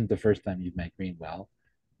 This isn't the first time you've met Greenwell.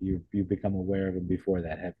 You've become aware of him before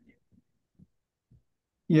that, haven't you?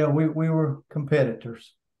 Yeah, we were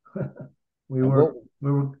competitors. we weren't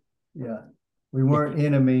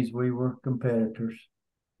enemies. We were competitors.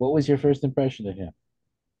 What was your first impression of him?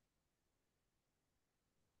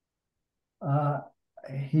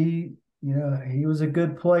 He was a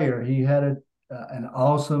good player. He had an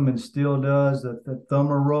awesome, and still does, the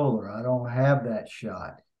thumber roller. I don't have that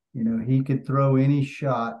shot. He could throw any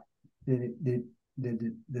shot that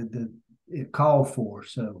it called for.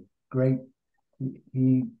 So great.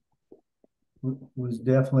 He was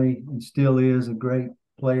definitely, and still is, a great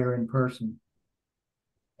player in person.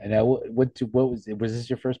 And what was it? Was this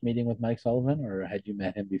your first meeting with Mike Sullivan, or had you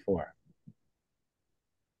met him before?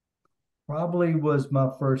 Probably was my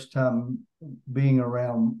first time being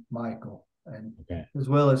around Michael, and Okay. as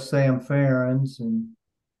well as Sam Ferrens, and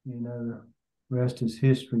the rest is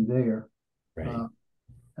history there. Right.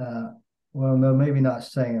 Well, no, maybe not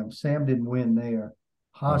Sam. Sam didn't win there.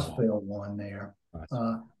 Oh. Hosfeld won there.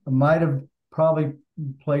 Awesome. I might have probably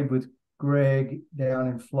played with Greg down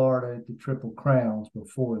in Florida at the Triple Crowns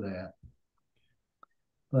before that.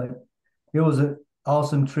 But it was an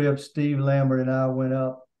awesome trip. Steve Lambert and I went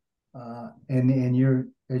up,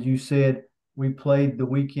 and as you said, we played the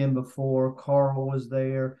weekend before. Carl was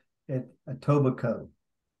there at Etobicoke.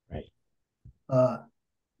 Right.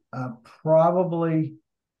 Probably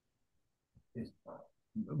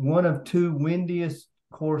one of two windiest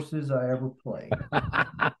courses I ever played.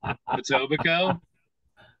 Etobicoke?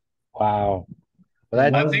 Wow.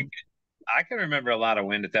 Well, I think I can remember a lot of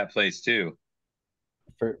wind at that place too.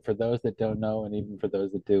 For those that don't know, and even for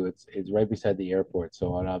those that do, it's right beside the airport,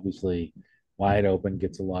 so it obviously wide open,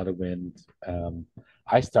 gets a lot of wind.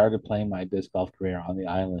 I started playing my disc golf career on the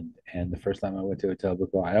island, and the first time I went to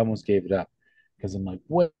Etobicoke, I almost gave it up because I'm like,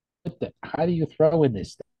 how do you throw in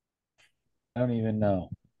this stuff? I don't even know.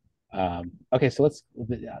 Okay, so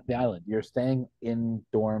the island. You're staying in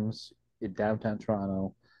dorms in downtown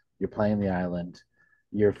Toronto. You're playing the island.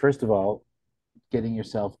 You're, first of all, getting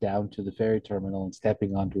yourself down to the ferry terminal and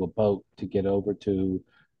stepping onto a boat to get over to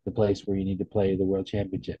the place where you need to play the World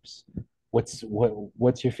Championships. What's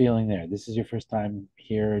your feeling there? This is your first time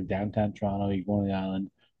here in downtown Toronto. You're going to the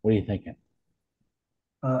island. What are you thinking?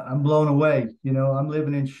 I'm blown away. I'm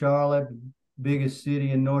living in Charlotte, biggest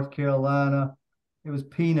city in North Carolina. It was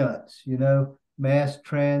peanuts, mass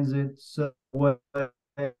transit, subway,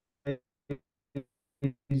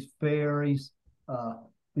 ferries,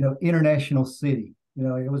 international city.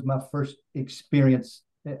 It was my first experience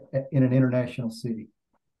in an international city.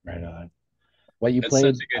 Right on. Well, you That's such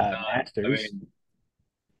played a good time. I Masters. mean,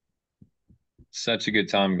 such a good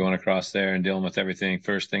time going across there and dealing with everything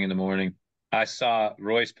first thing in the morning. I saw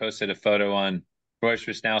Royce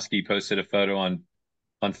Wisnowski posted a photo on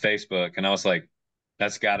Facebook, and I was like,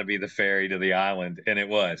 that's got to be the ferry to the island, and it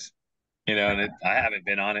was, and I haven't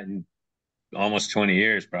been on it in almost 20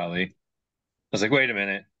 years probably. I was like, wait a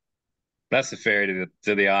minute, that's the ferry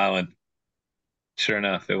to the island. Sure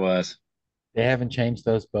enough, it was. They haven't changed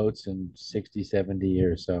those boats in 60, 70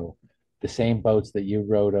 years. So the same boats that you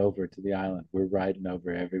rode over to the island, we're riding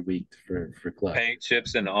over every week for club. Paint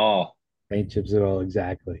chips and all. Paint chips at all,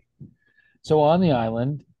 exactly. So on the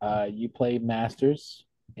island, you play Masters,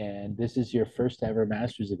 and this is your first ever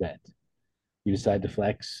Masters event. You decide to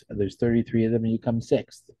flex. There's 33 of them, and you come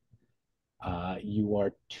sixth. You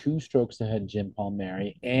are 2 strokes ahead of Jim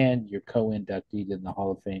Palmieri, and you're co-inducted in the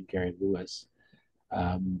Hall of Fame, Gary Lewis.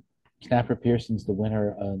 Snapper Pearson's the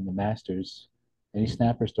winner on the Masters. Any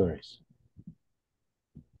Snapper stories?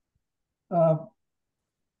 Uh,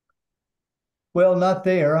 well, not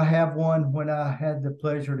there. I have one when I had the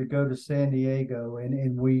pleasure to go to San Diego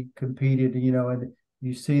and we competed, and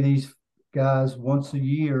you see these guys once a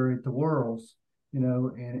year at the Worlds,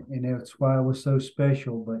 and that's why it was so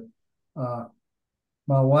special. But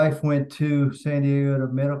my wife went to San Diego to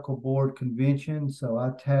medical board convention, so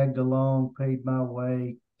I tagged along, paid my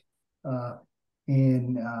way,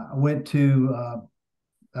 and I went to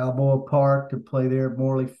Balboa Park to play there at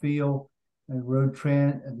Morley Field and rode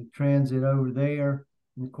the transit over there.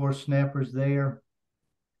 And of course, Snapper's there.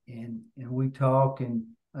 And we talk, and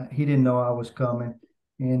he didn't know I was coming.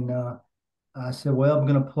 And I said, well, I'm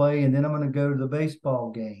going to play, and then I'm going to go to the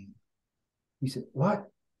baseball game. He said, what?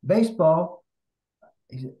 Baseball?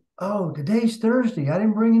 He said, oh, today's Thursday. I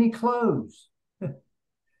didn't bring any clothes.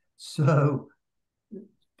 So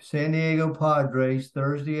San Diego Padres,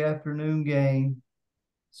 Thursday afternoon game.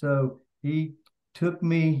 So he took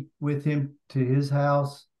me with him to his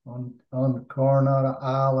house on the Coronado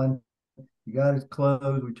Island. He got his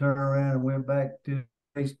clothes. We turned around and went back to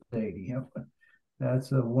the stadium.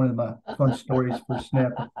 That's one of my fun stories for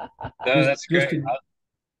Snapper. No, that's great.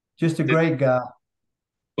 Just a great guy.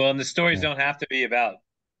 Well, and the stories don't have to be about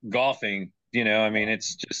golfing, I mean,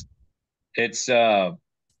 it's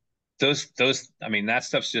those I mean, that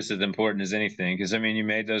stuff's just as important as anything, because I mean, you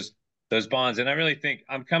made those bonds. And I really think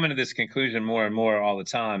I'm coming to this conclusion more and more all the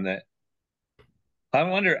time that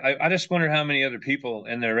I just wonder how many other people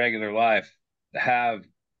in their regular life have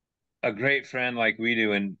a great friend like we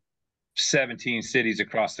do in 17 cities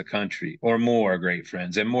across the country, or more great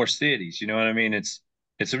friends and more cities. You know what I mean?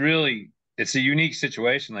 It's a unique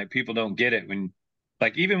situation. Like, people don't get it when,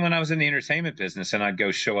 like, even when I was in the entertainment business and I'd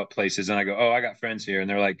go show up places and I go, oh, I got friends here. And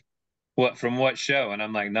they're like, what, from what show? And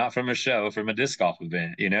I'm like, not from a show, from a disc golf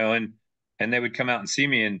event, and they would come out and see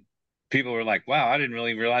me, and people were like, wow, I didn't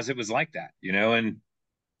really realize it was like that, and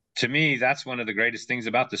to me, that's one of the greatest things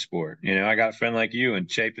about the sport. I got a friend like you in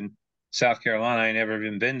Chapin, South Carolina. I ain't never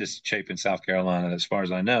even been to Chapin, South Carolina, as far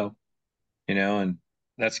as I know, and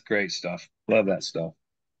that's great stuff. Love that stuff.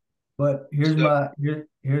 But here's my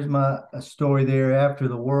story there after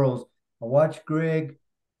the Worlds. I watched Greg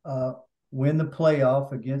win the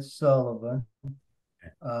playoff against Sullivan,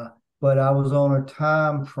 but I was on a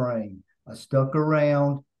time frame. I stuck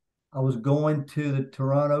around. I was going to the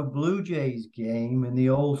Toronto Blue Jays game in the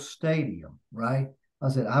old stadium, right? I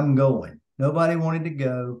said, I'm going. Nobody wanted to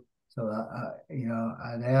go. So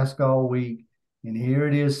I'd ask all week, and here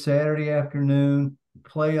it is, Saturday afternoon.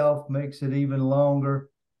 Playoff makes it even longer.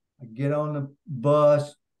 I get on the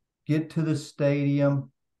bus, get to the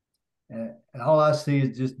stadium, and all I see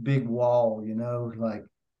is just big wall, like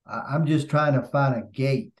I'm just trying to find a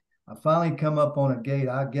gate. I finally come up on a gate.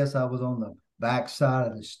 I guess I was on the back side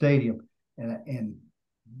of the stadium, and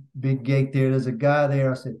big gate there. There's a guy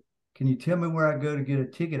there. I said, can you tell me where I go to get a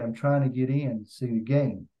ticket? I'm trying to get in and see the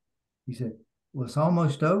game. He said, well, it's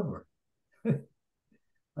almost over.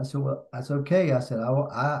 I said, well, that's okay. I said, I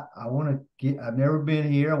want to get, I've never been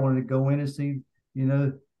here. I wanted to go in and see,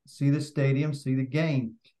 see the stadium, see the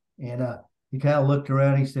game. And he kind of looked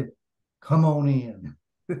around. He said, come on in.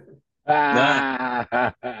 Nah,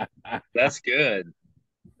 that's good.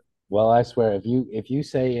 Well, I swear, if you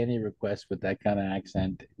say any request with that kind of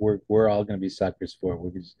accent, we're all going to be suckers for it. We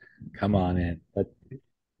just come on in, but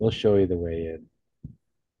we'll show you the way in.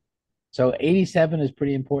 So 87 is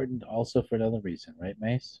pretty important also for another reason, right,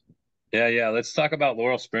 Mace? Yeah. Let's talk about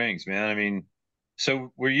Laurel Springs, man. I mean,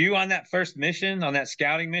 so were you on that first mission, on that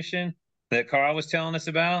scouting mission that Carl was telling us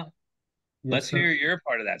about? Yes, Let's sir. hear your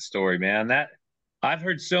part of that story, man. That I've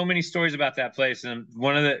heard so many stories about that place, and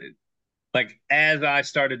one of the, like, as I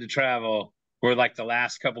started to travel, were like the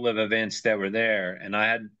last couple of events that were there, and I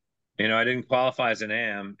had, I didn't qualify as an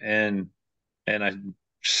AM, and I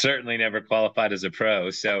certainly never qualified as a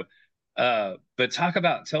pro. So, but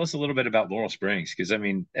tell us a little bit about Laurel Springs, because I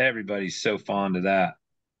mean everybody's so fond of that.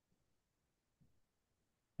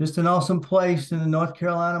 Just an awesome place in the North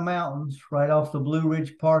Carolina mountains, right off the Blue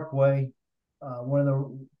Ridge Parkway. One of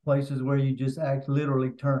the places where you just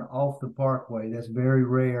literally turn off the parkway. That's very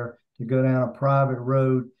rare, to go down a private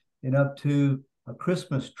road and up to a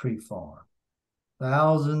Christmas tree farm.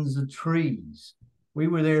 Thousands of trees. We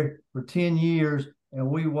were there for 10 years and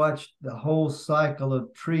we watched the whole cycle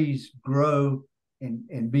of trees grow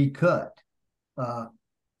and be cut.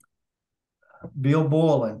 Bill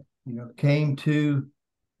Boylan, came to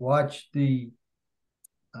watch the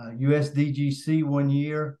USDGC one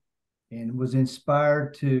year and was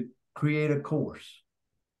inspired to create a course.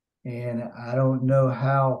 And I don't know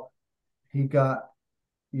how he got,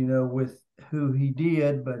 with who he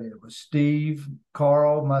did, but it was Steve,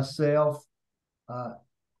 Carl, myself,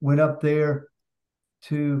 went up there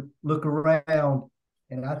to look around.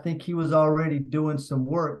 And I think he was already doing some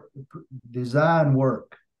work, design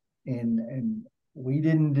work. And we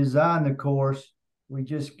didn't design the course. We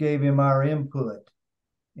just gave him our input.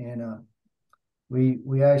 And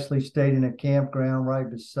we actually stayed in a campground right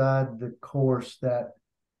beside the course that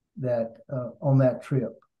on that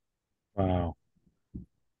trip. Wow.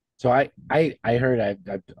 So I heard,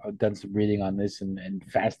 I've done some reading on this and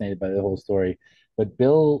fascinated by the whole story. But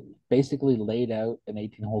Bill basically laid out an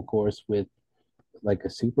 18-hole course with like a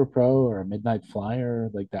Super Pro or a Midnight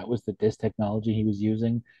Flyer. Like that was the disc technology he was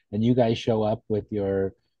using. And you guys show up with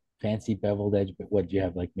your fancy beveled edge, but what do you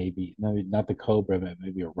have? Like maybe no, not the Cobra, but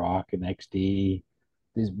maybe a Rock, an XD.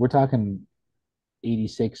 We're talking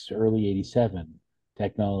 86, early 87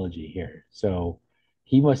 technology here. So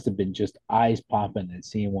he must have been just eyes popping and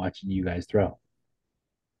seeing, watching you guys throw.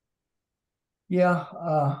 Yeah,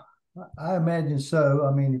 I imagine so.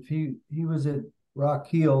 I mean, if he was at Rock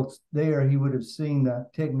Hill there, he would have seen the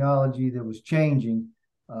technology that was changing.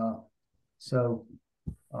 So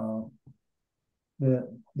uh, the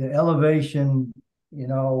elevation,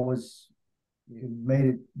 was, it made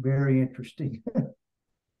it very interesting.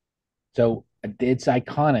 So it's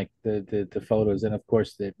iconic, the photos, and of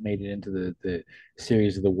course that made it into the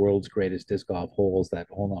series of the world's greatest disc golf holes, that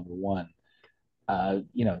hole number one.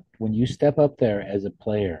 When you step up there as a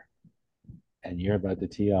player and you're about to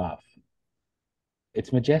tee off,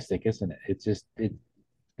 it's majestic, isn't it? It's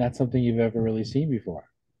not something you've ever really seen before.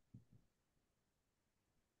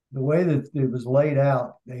 The way that it was laid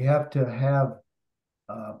out, they have to have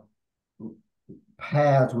uh,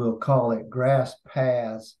 paths, we'll call it grass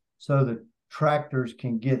paths, so that tractors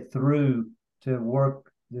can get through to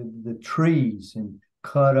work the trees and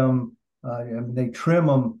cut them. I mean, they trim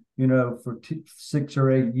them, for 6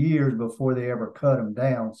 or 8 years before they ever cut them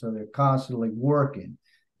down. So they're constantly working.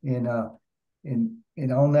 And on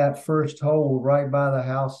that first hole, right by the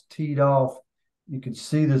house, teed off, you could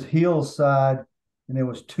see this hillside, and there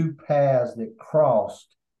was two paths that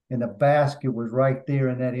crossed, and the basket was right there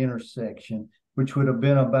in that intersection, which would have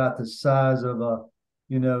been about the size of a,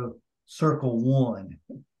 circle one.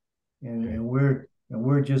 And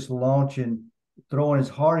we're just launching, throwing as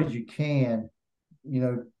hard as you can,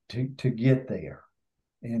 to get there.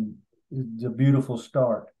 And it's a beautiful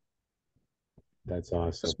start. That's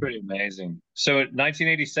awesome. That's pretty amazing. So in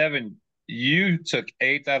 1987, you took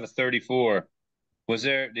 8th out of 34.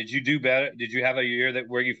 Did you do better? Did you have a year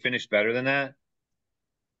where you finished better than that?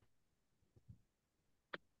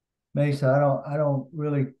 Mesa, I don't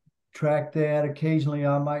really track that. Occasionally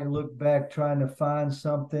I might look back trying to find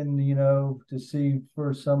something, to see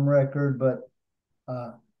for some record, but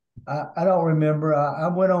I don't remember. I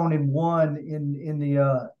went on and won in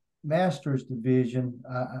the Masters division.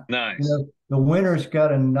 Nice. The winner's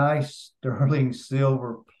got a nice sterling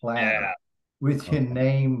silver platter with your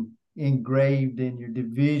name engraved in your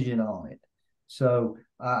division on it. So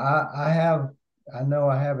I know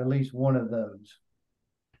I have at least one of those.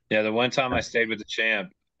 Yeah, the one time I stayed with the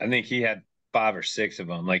champ, I think he had 5 or 6 of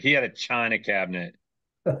them. Like he had a china cabinet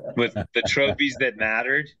with the trophies that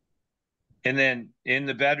mattered. And then in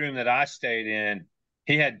the bedroom that I stayed in,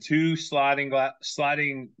 he had 2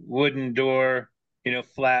 sliding wooden door,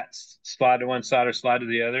 flats, slide to one side or slide to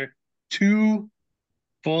the other. 2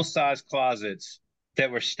 full-size closets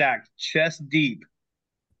that were stacked chest deep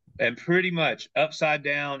and pretty much upside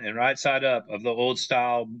down and right side up of the old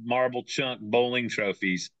style marble chunk bowling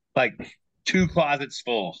trophies, like 2 closets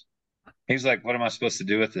full. He's like, what am I supposed to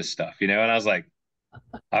do with this stuff? And I was like,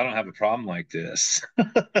 I don't have a problem like this.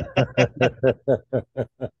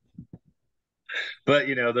 But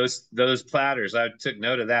those platters, I took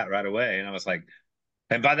note of that right away, and I was like,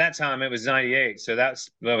 and by that time it was '98, so that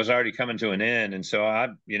was already coming to an end, and so I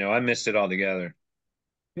missed it altogether,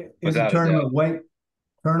 It's a without a doubt.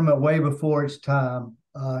 tournament way before its time.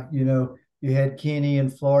 You had Kenny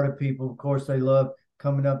and Florida people. Of course, they loved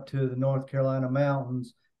coming up to the North Carolina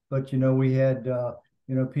mountains, but we had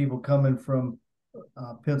people coming from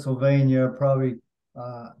Pennsylvania, probably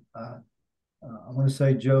I want to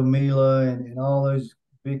say Joe Mila and all those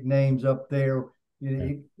big names up there.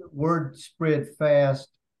 Word spread fast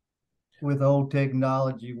with old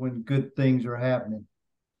technology when good things are happening.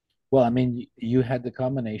 Well, I mean, you had the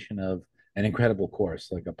combination of an incredible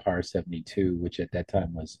course like a par 72, which at that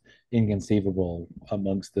time was inconceivable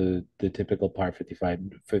amongst the typical par 55,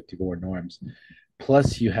 54 norms.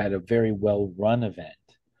 Plus, you had a very well run event,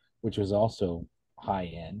 which was also high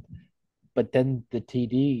end. But then the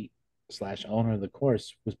TD slash owner of the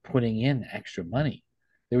course was putting in extra money.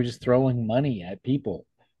 They were just throwing money at people.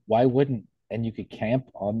 Why wouldn't? And you could camp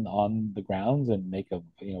on the grounds and make a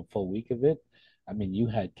full week of it. I mean, you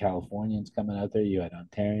had Californians coming out there, you had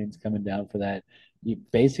Ontarians coming down for that.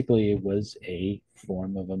 Basically, it was a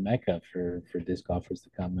form of a mecca for disc golfers to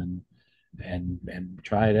come and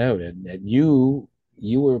try it out. And you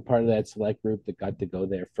were part of that select group that got to go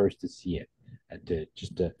there first to see it and to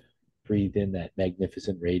breathe in that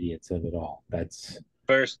magnificent radiance of it all. That's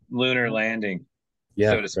First lunar landing, yeah,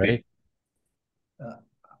 so to speak. right.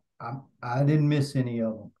 I didn't miss any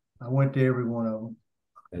of them. I went to every one of them.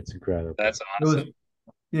 That's incredible. That's It was, awesome.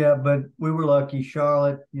 yeah, but we were lucky.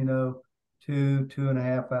 Charlotte,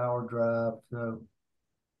 2.5 hour drive.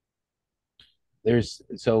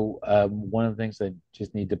 So one of the things I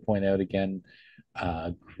just need to point out again,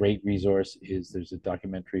 great resource is there's a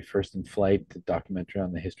documentary, First in Flight, the documentary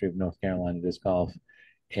on the history of North Carolina disc golf,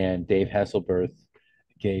 and Dave Hasselberth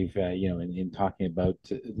gave in talking about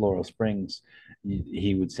Laurel Springs,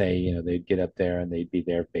 he would say they'd get up there and they'd be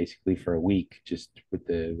there basically for a week just with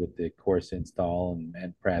the course install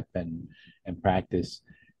and prep and practice,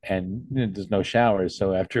 and there's no showers,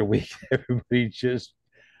 so after a week everybody just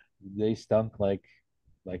they stunk like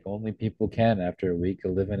only people can after a week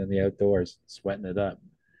of living in the outdoors, sweating it up.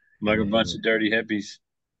 Like And a bunch of dirty hippies.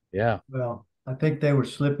 yeah, well, I think they were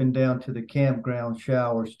slipping down to the campground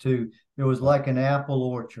showers too. It was like an apple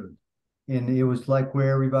orchard, and it was like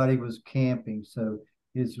where everybody was camping. So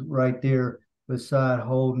it's right there beside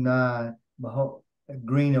hole 9,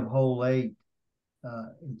 green of hole 8. Uh,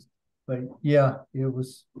 but yeah, it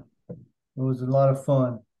was a lot of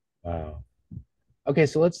fun. wow. Okay,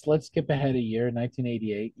 so let's skip ahead a year.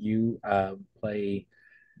 1988, you play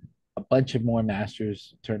a bunch of more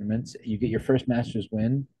Masters tournaments. You get your first Masters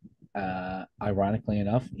win, ironically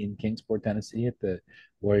enough, in Kingsport, Tennessee, at the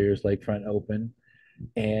Warriors Lakefront Open,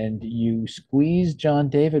 and you squeeze John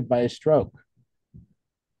David by a stroke.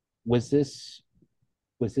 Was this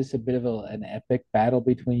a bit of an epic battle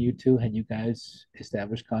between you two? Had you guys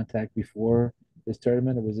established contact before this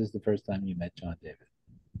tournament, or was this the first time you met John David?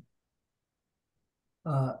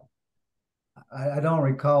 Uh, I don't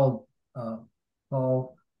recall,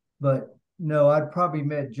 Paul, but no, I'd probably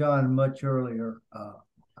met John much earlier.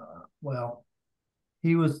 Well,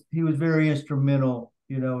 he was very instrumental,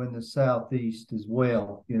 in the Southeast as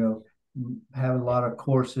well. Having a lot of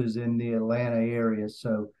courses in the Atlanta area,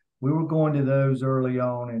 so we were going to those early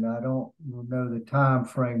on, and I don't know the time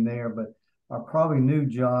frame there, but I probably knew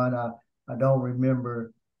John. I don't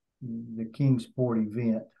remember the Kingsport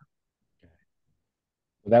event.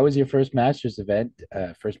 Well, that was your first Masters event,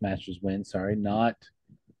 first Masters win. Sorry, not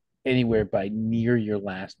anywhere by near your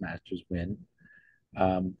last Masters win.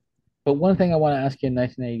 Um, but one thing I want to ask you in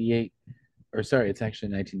 1988, or sorry, it's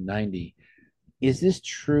actually 1990. Is this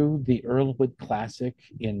true? The Earlwood Classic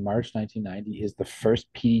in March 1990 is the first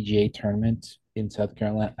PDGA tournament in South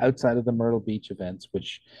Carolina outside of the Myrtle Beach events,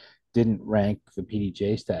 which didn't rank the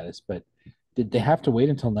PDGA status. But did they have to wait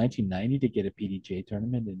until 1990 to get a PDGA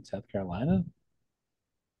tournament in South Carolina?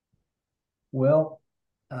 Well,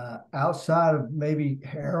 outside of maybe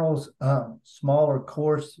Harold's smaller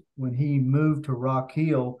course, when he moved to Rock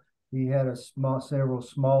Hill, he had several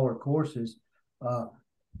smaller courses.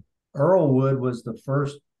 Earlwood was the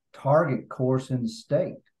first target course in the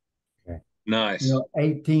state. Okay. Nice.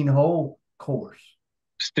 18-hole course.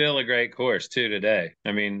 Still a great course too today.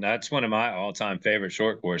 I mean, that's one of my all-time favorite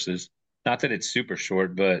short courses. Not that it's super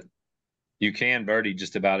short, but you can birdie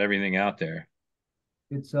just about everything out there.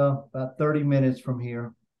 It's about 30 minutes from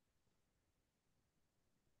here.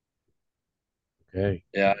 Okay.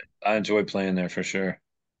 Yeah, I enjoy playing there for sure.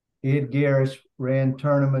 Ed Garris ran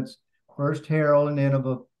tournaments. First, Harold and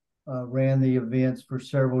Innova ran the events for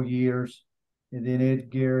several years. and then Ed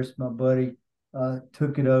Garris, my buddy,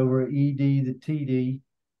 took it over, ED the TD,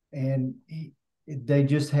 and they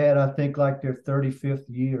just had, I think, like their 35th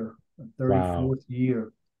year, 34th Wow.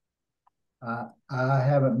 year. I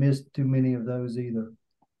haven't missed too many of those either.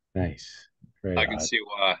 Nice. Very I can odd. see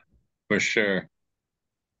why, for sure.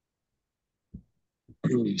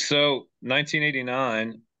 So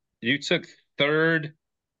 1989, you took third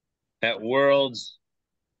at Worlds,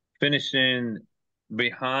 finishing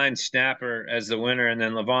behind Snapper as the winner, and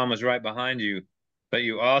then Levon was right behind you. But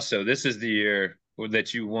you also, this is the year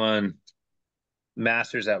that you won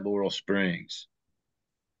Masters at Laurel Springs.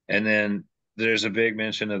 And then there's a big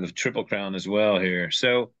mention of the Triple Crown as well here.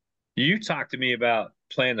 So you talked to me about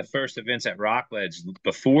playing the first events at Rockledge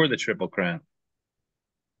before the Triple Crown.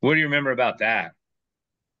 What do you remember about that?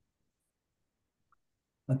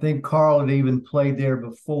 I think Carl had even played there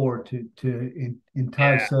before to Yeah.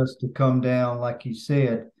 entice us to come down, like he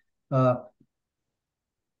said. Uh,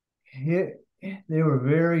 they were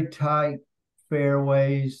very tight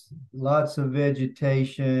fairways, lots of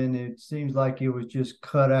vegetation. It seems like it was just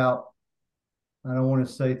cut out. I don't want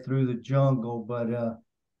to say through the jungle, but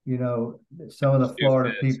you know, some of the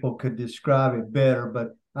Florida Stupid. people could describe it better.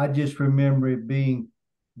 But I just remember it being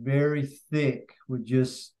very thick with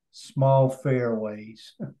just small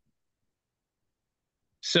fairways.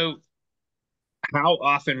 So how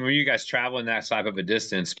often were you guys traveling that type of a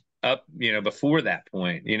distance up, before that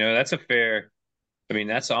point? That's a fair, I mean,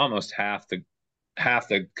 that's almost half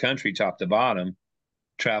the country top to bottom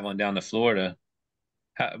traveling down to Florida.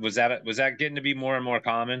 Was that getting to be more and more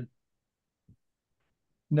common?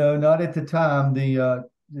 No, not at the time.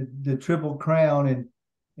 The Triple Crown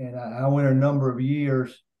and I went a number of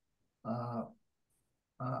years. Uh,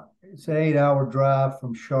 it's an 8 hour drive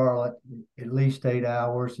from Charlotte, at least 8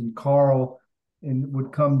 hours. And Carl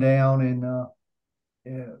would come down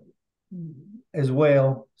and as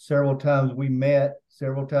well. Several times we met.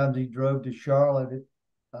 Several times he drove to Charlotte,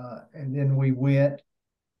 and then we went.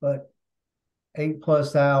 But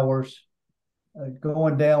 8+ hours.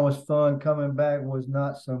 Going down was fun. Coming back was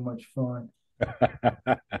not so much fun.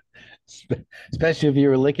 Especially if you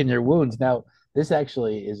were licking your wounds. Now, this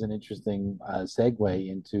actually is an interesting segue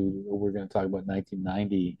into we're going to talk about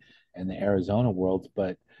 1990 and the Arizona Worlds,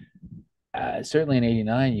 but certainly in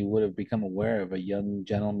 '89, you would have become aware of a young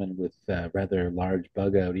gentleman with rather large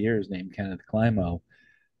bug out ears named Kenneth Climo.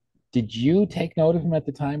 Did you take note of him at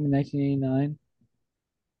the time in 1989?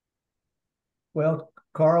 Well,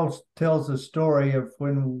 Carl tells the story of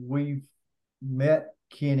when we met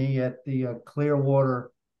Kenny at the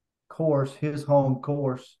Clearwater course, his home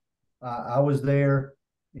course. I was there.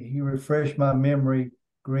 He refreshed my memory.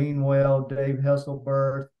 Greenwell, Dave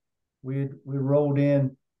Hesselberth. We rolled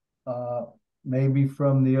in maybe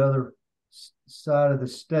from the other side of the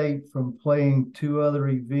state from playing two other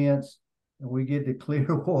events, and we get to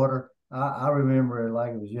Clearwater. I remember it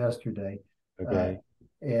like it was yesterday. Uh, Okay.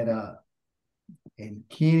 and and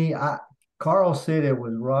Kenny, Carl said it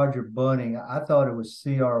was Roger Bunning. I thought it was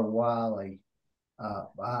C.R. Wiley.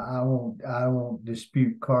 I won't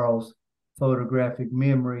dispute Carl's photographic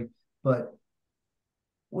memory, but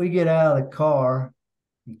we get out of the car,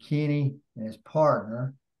 and Kenny and his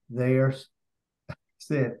partner there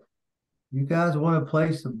said, "You guys want to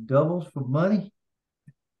play some doubles for money?"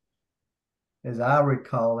 As I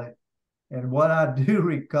recall it. And what I do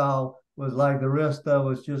recall was like the rest of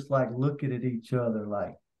us just like looking at each other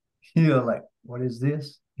like, like, what is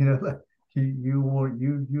this? Like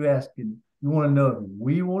you asking, you want to know if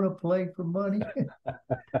we want to play for money?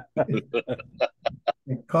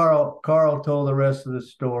 And Carl told the rest of the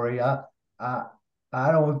story. I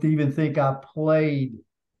I don't even think I played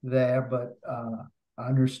there, but I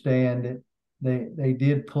understand it. They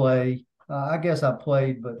did play. I guess I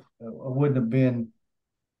played, but I wouldn't have been.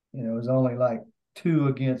 It was only like two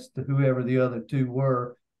against whoever the other two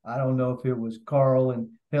were. I don't know if it was Carl and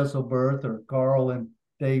Hesselberth or Carl and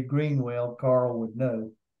Dave Greenwell. Carl would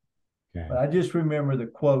know. But Okay. I just remember the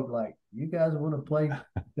quote like, "You guys want to play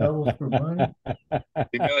doubles for money?"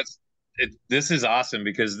 This is awesome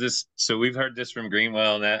because so we've heard this from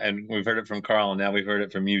Greenwell and we've heard it from Carl, and now we've heard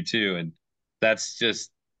it from you too. And that's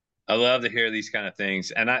just, I love to hear these kind of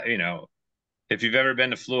things. And if you've ever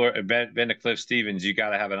been to Florida, been to Cliff Stevens, you got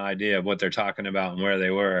to have an idea of what they're talking about and where they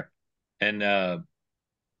were. And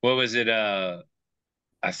what was it?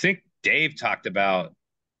 I think Dave talked about.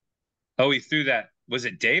 Oh, he threw that. Was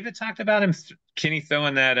it Dave that talked about him? Kenny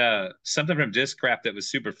throwing that something from Discraft that was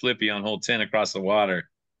super flippy on hole 10 across the water,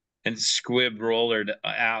 and squib rollered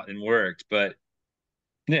out and worked. But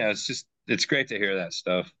yeah, it's great to hear that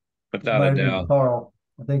stuff It without might a have been doubt. Carl.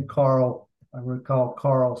 I think Carl. I recall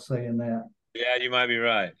Carl saying that. Yeah, you might be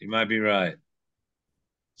right. You might be right.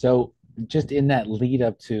 So just in that lead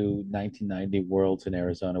up to 1990 Worlds in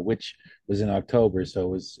Arizona, which was in October,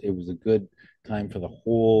 so it was a good time for the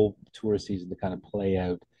whole tour season to kind of play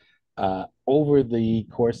out. Over the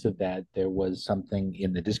course of that, there was something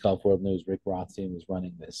in the Disc Golf World News. Rick Rothstein was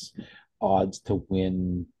running this odds to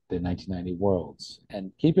win the 1990 Worlds.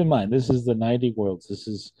 And keep in mind, this is the 90 Worlds. This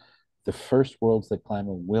is the first Worlds that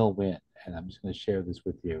Climber will win. And I'm just going to share this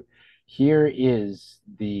with you. Here is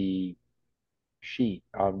the sheet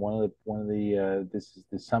on this is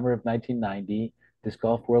the summer of 1990 Disc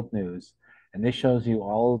Golf World News, and this shows you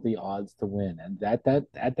all of the odds to win. And at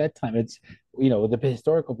that time, it's the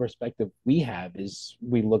historical perspective we have is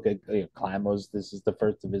we look at Climo's. This is the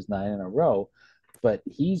first of his 9 in a row, but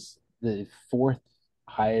he's the fourth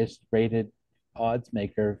highest rated odds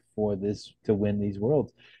maker for this to win these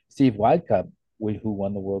worlds. Steve Widecup, who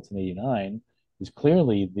won the worlds in '89, is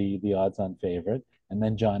clearly the odds-on favorite, and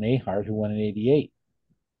then John Ahart, who won in '88.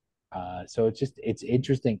 So it's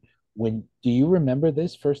interesting. Do you remember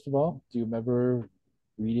this, first of all? Do you remember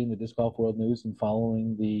reading the Disc Golf World News and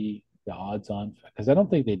following the odds on? Because I don't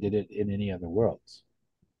think they did it in any other worlds.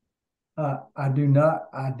 I do not.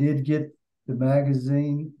 I did get the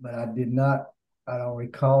magazine, but I did not. I don't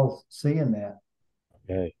recall seeing that.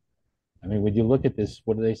 Okay. I mean, when you look at this,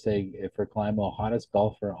 what do they say for Climo, hottest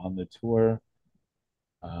golfer on the tour,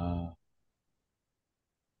 uh,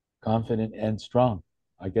 confident and strong?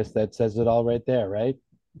 I guess that says it all right there, right?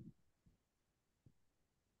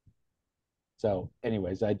 So,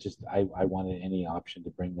 anyways, I wanted any option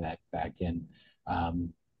to bring that back in.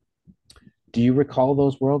 Um, do you recall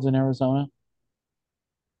those worlds in Arizona?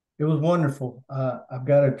 It was wonderful. I've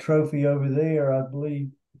got a trophy over there, I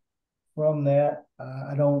believe, from that.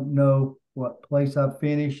 I don't know what place I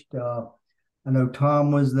finished. I know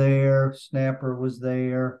Tom was there, Snapper was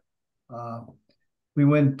there. Uh, we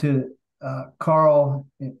went to Carl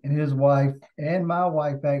and his wife, and my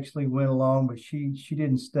wife actually went along, but she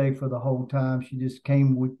didn't stay for the whole time. She just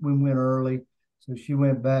came. We went early, so she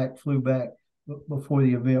went back, flew back before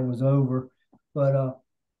the event was over. But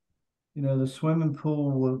the swimming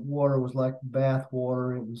pool water was like bath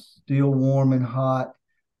water. It was still warm and hot.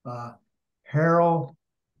 Uh, Harold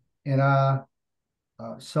and I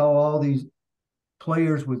saw all these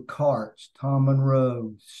players with carts. Tom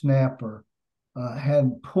Monroe, Snapper,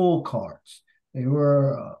 had pull carts. They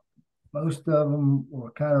were most of them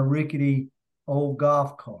were kind of rickety old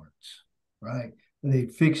golf carts, right? They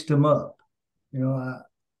fixed them up.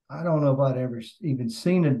 I don't know if I'd ever even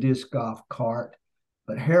seen a disc golf cart,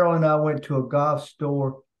 but Harold and I went to a golf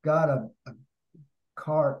store, got a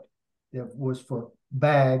cart that was for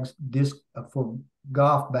bags, disc for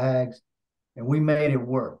golf bags, and we made it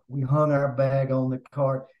work. We hung our bag on the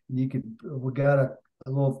cart, and we got a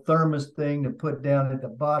little thermos thing to put down at the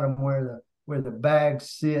bottom where the bag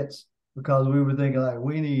sits, because we were thinking like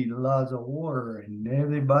we need lots of water and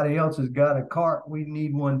everybody else has got a cart. We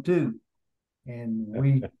need one too. And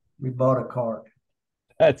we bought a cart.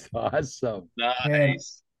 That's awesome. And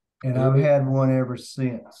Nice. and I've had one ever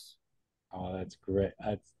since. Oh, that's great.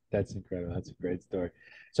 That's incredible. That's a great story.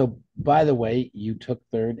 So, by the way, you took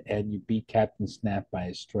third and you beat Captain Snap by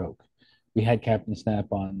a stroke. We had Captain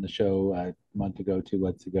Snap on the show a month ago, 2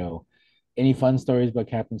 months ago. Any fun stories about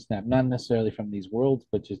Captain Snap? Not necessarily from these worlds,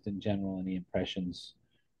 but just in general, any impressions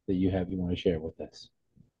that you want to share with us?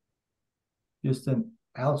 Just an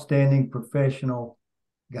outstanding professional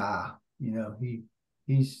guy.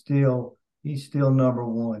 He's still he's still number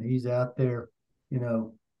one. He's out there, you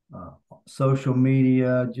know, social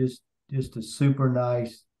media, just a super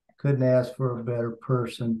nice. Couldn't ask for a better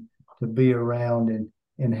person to be around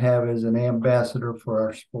and have as an ambassador for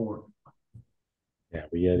our sport. Yeah,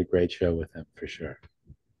 we had a great show with him for sure.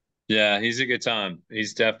 Yeah, he's a good time.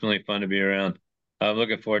 He's definitely fun to be around. I'm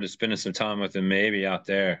looking forward to spending some time with him, maybe out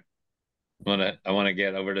there. I want to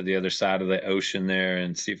get over to the other side of the ocean there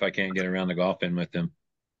and see if I can't get around the golf in with him.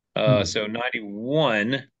 Hmm. So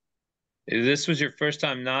 91, this was your first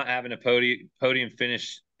time not having a podium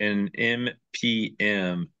finish in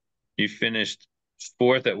MPM. You finished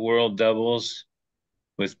fourth at World Doubles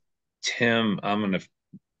with Tim. I'm gonna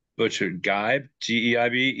butcher Geib, Yeah,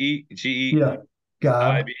 I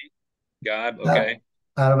guy B Geib. out, Okay.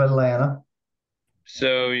 out of Atlanta.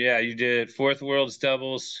 So yeah, you did fourth Worlds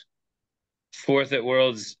Doubles, fourth at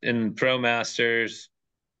Worlds in Pro Masters.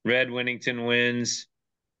 Red Winnington wins,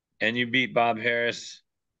 and you beat Bob Harris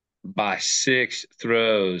by 6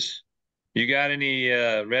 throws. You got any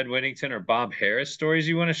Red Winnington or Bob Harris stories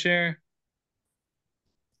you want to share?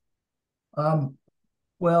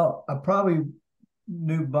 Well, I probably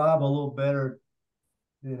knew Bob a little better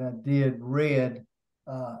that I did red.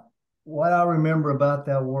 What I remember about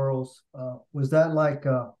that Worlds, was that like,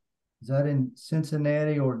 is that in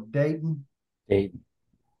Cincinnati or Dayton? Dayton.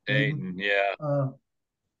 Dayton. Dayton, yeah.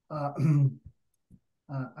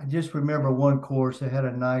 Uh, I just remember one course that had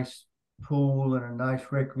a nice pool and a nice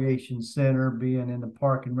recreation center, being in the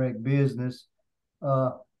park and rec business.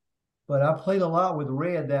 Uh, but I played a lot with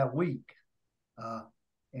red that week. Uh,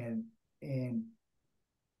 and and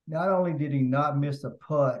not only did he not miss a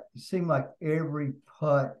putt, it seemed like every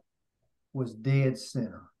putt was dead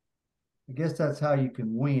center. I guess that's how you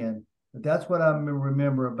can win. But that's what I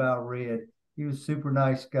remember about Red. He was a super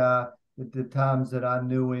nice guy at the times that I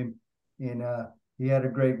knew him, and he had a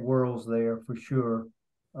great Worlds there for sure.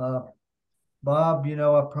 Uh, Bob,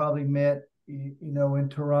 I probably met in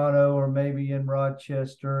Toronto or maybe in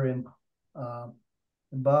Rochester, uh,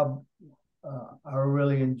 and Bob, I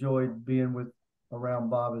really enjoyed being with around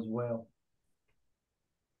Bob as well.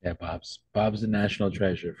 Yeah, Bob's a national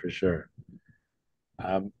treasure for sure.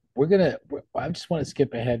 I just want to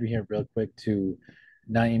skip ahead here real quick to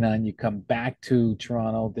 99. You come back to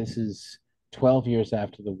Toronto. This is 12 years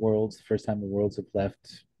after the Worlds, the first time the Worlds have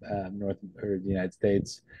left North or the United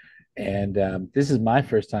States. And this is my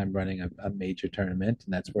first time running a major tournament,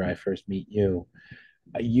 and that's where I first meet you.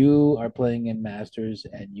 You are playing in Masters,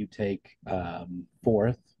 and you take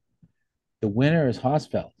fourth. The winner is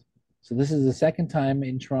Hosfeld. So this is the second time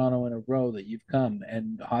in Toronto in a row that you've come,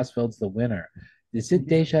 and Hosfeld's the winner. Is it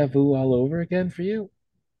deja vu all over again for you?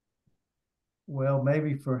 Well,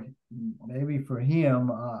 maybe for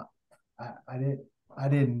him, I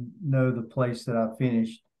didn't know the place that I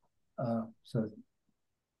finished. So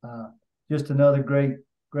just another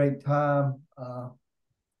great time.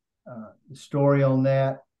 The story on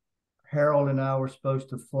that, Harold and I were supposed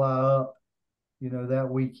to fly up, that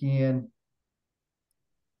weekend,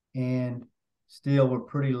 and still we're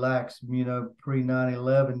pretty lax, pre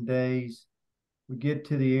 9/11 days. We get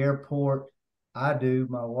to the airport. I do.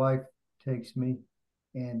 My wife takes me,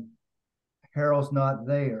 and Harold's not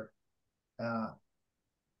there. Uh,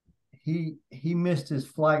 he missed his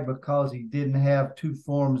flight because he didn't have two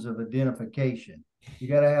forms of identification. You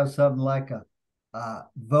got to have something like a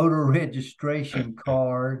voter registration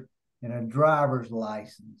card and a driver's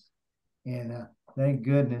license. And thank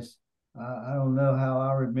goodness, I don't know how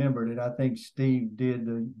I remembered it. I think Steve did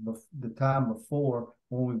the time before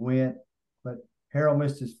when we went, but Harold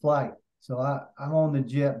missed his flight. So I'm on the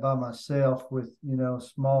jet by myself with, a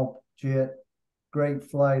small jet, great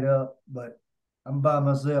flight up, but I'm by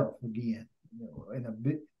myself again.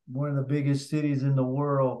 In one of the biggest cities in the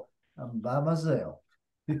world, I'm by myself.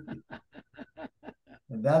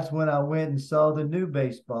 And that's when I went and saw the new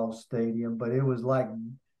baseball stadium, but it was like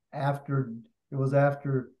after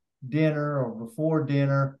after dinner or before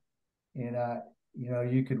dinner, and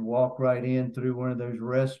you could walk right in through one of those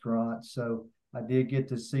restaurants. So I did get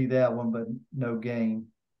to see that one, but no game.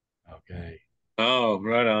 Okay. Oh,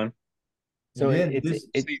 right on. So And then it's this,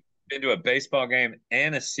 So you've been to a baseball game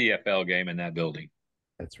and a CFL game in that building.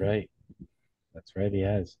 that's right. That's right. He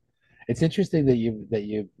has. It's interesting that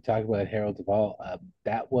you talk about Harold Duvall.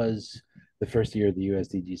 That was the first year of the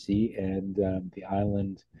USDGC, and the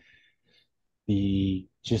island, the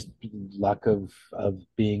just luck of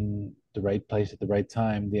being the right place at the right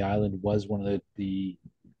time. The island was one of the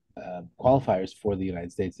qualifiers for the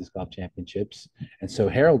United States Disc Golf Championships, and so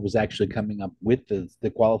Harold was actually coming up with the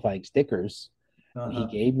qualifying stickers, and he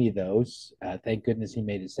gave me those. Thank goodness he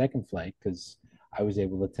made his second flight because I was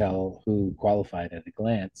able to tell who qualified at a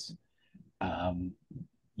glance. Um,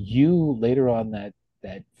 you later on that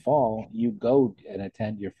fall, you go and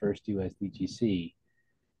attend your first USDGC.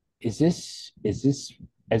 Is this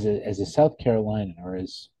as a South Carolinian or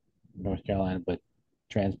as North Carolina, but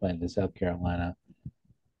transplanted to South Carolina,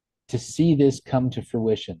 to see this come to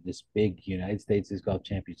fruition, this big United States Disc Golf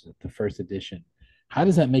Championship, the first edition? How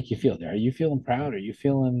does that make you feel? Are you feeling proud? Are you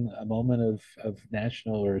feeling a moment of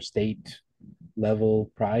national or state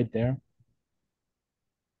level pride there?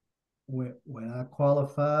 when I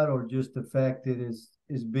qualified, or just the fact that it's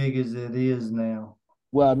as big as it is now?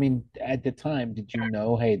 Well, I mean, at the time, did you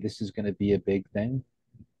know, hey, this is going to be a big thing?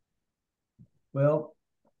 Well,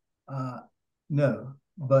 uh, no,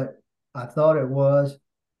 but I thought it was.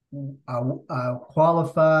 I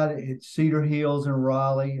qualified at Cedar Hills in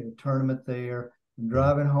Raleigh, a tournament there. I'm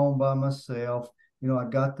driving home by myself. I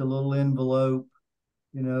got the little envelope,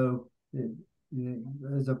 you know, it,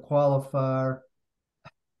 as a qualifier.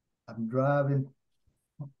 I'm driving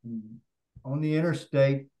on the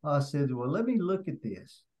interstate. I said, well, let me look at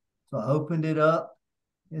this. So I opened it up.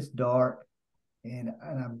 It's dark, and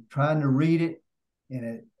I'm trying to read it,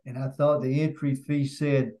 and And I thought the entry fee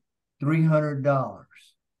said $300.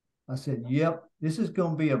 I said, "Yep, this is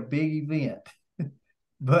going to be a big event,"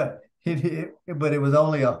 but but it was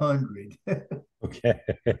only 100. Okay.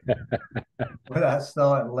 But I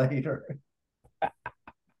saw it later.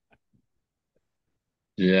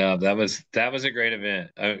 Yeah, that was a great event.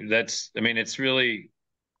 I mean, it's really,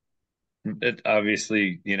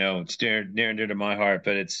 obviously, it's near and dear to my heart,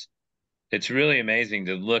 but it's really amazing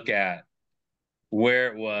to look at where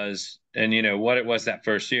it was and what it was that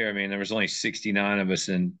first year. I mean, there was only 69 of us,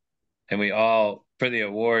 and we all, for the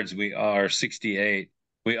awards, we are 68.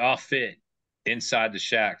 We all fit inside the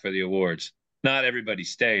shack for the awards. Not everybody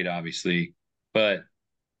stayed, obviously, but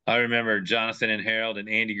I remember Jonathan and Harold and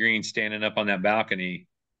Andy Green standing up on that balcony,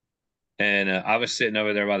 and I was sitting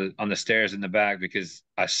over there on the stairs in the back because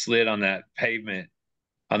I slid on that pavement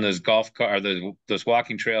on those those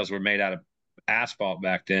walking trails were made out of asphalt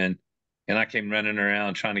back then, and I came running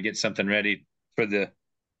around trying to get something ready for the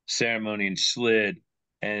ceremony and slid,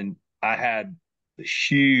 and I had a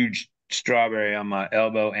huge strawberry on my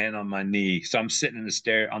elbow and on my knee. So I'm sitting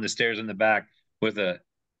on the stairs in the back with a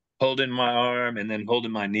holding my arm and then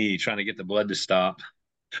holding my knee, trying to get the blood to stop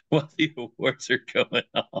while the awards are going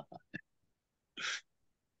on.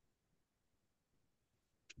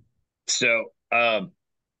 So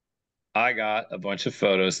I got a bunch of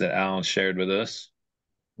photos that Alan shared with us.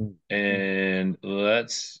 And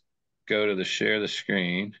let's go to the share the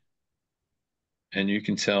screen. And you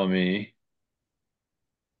can tell me,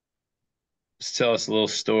 just tell us a little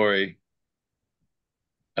story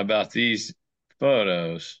about these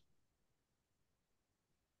photos.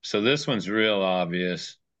 So this one's real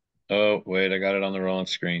obvious. Oh, wait, I got it on the wrong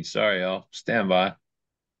screen. Sorry, y'all. Stand by.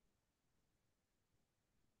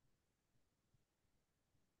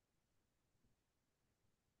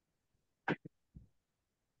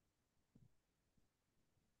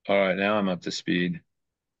 All right, now I'm up to speed.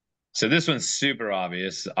 So this one's super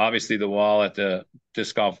obvious. Obviously, the wall at the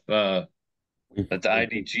disc golf at the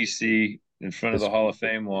IDGC in front of the Hall of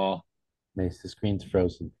Fame wall. Mace, the screen's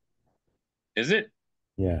frozen. Is it?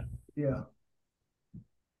 Yeah. Yeah.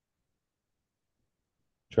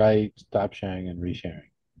 Try stop sharing and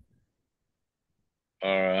resharing.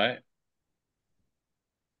 All right.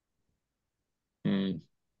 Well,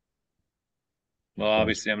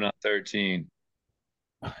 obviously, I'm not 13.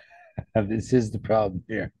 This is the problem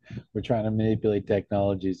here. We're trying to manipulate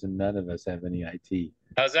technologies, and none of us have any IT.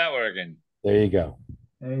 How's that working? There you go.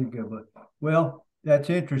 There you go. But well, that's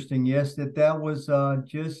interesting. Yes, that was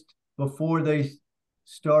just before they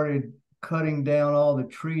started cutting down all the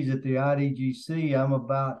trees at the IDGC. I'm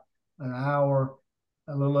about an hour,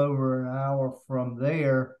 a little over an hour from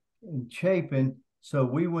there in Chapin. So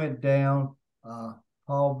we went down,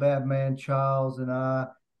 Paul Batman Childs and I,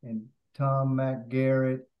 and Tom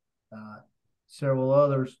McGarrett, several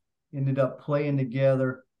others ended up playing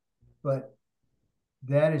together. But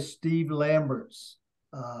that is Steve Lambert's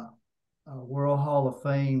World Hall of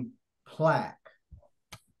Fame plaque,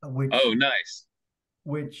 which nice.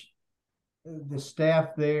 Which the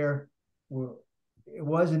staff there it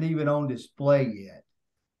wasn't even on display yet.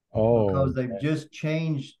 Because they've just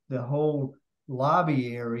changed the whole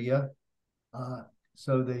lobby area,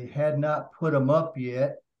 so they had not put them up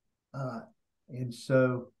yet, and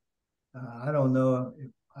so I don't know if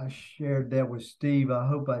I shared that with Steve. I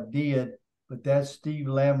hope I did, but that's Steve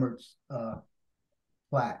Lambert's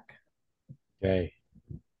plaque. Okay.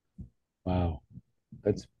 Wow.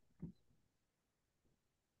 That's a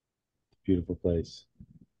beautiful place.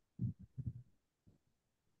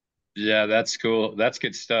 Yeah, that's cool. That's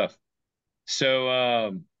good stuff.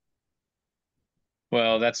 So,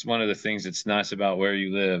 well, that's one of the things that's nice about where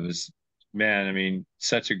you live is, man, I mean,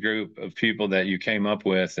 such a group of people that you came up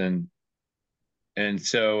with. And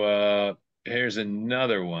so here's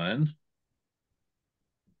another one.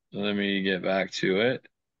 Let me get back to it.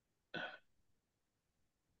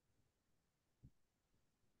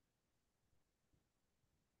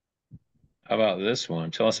 How about this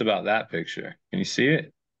one? Tell us about that picture. Can you see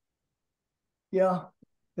it? Yeah,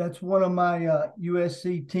 that's one of my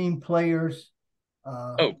USC team players,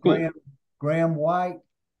 Oh, cool. Graham White.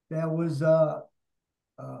 That was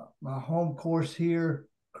my home course here,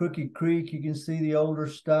 Crooked Creek. You can see the older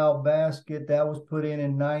style basket that was put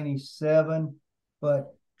in '97.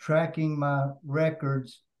 But tracking my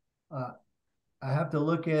records, I have to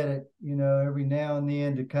look at it, every now and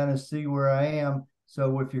then to kind of see where I am.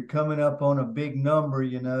 So if you're coming up on a big number,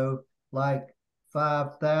 like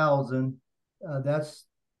 5,000,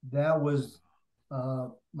 that was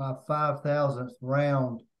my 5,000th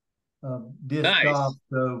round of disc golf. Nice.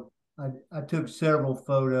 So I took several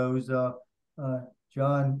photos.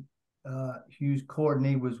 John Hughes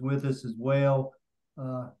Courtney was with us as well,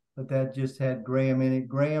 but that just had Graham in it.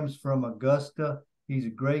 Graham's from Augusta. He's a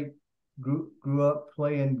great grew up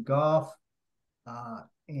playing golf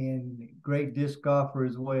and great disc golfer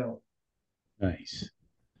as well. Nice.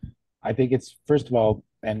 I think it's, first of all,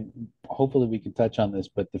 and hopefully we can touch on this,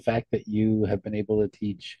 but the fact that you have been able to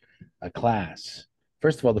teach a class,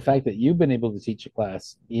 first of all, the fact that you've been able to teach a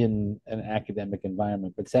class in an academic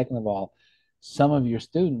environment, but second of all, some of your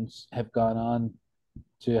students have gone on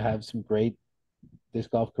to have some great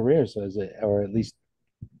disc golf careers, or at least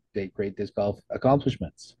great disc golf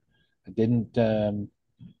accomplishments. Didn't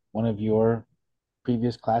one of your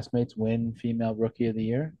previous classmates win Female Rookie of the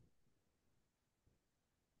Year?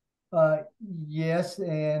 Yes,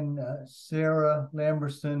 and Sarah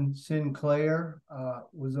Lamberson Sinclair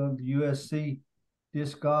was on the USC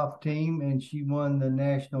disc golf team, and she won the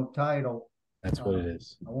national title. That's what it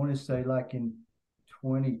is. I want to say like in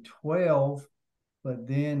 2012, but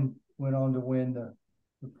then went on to win the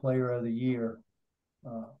Player of the Year.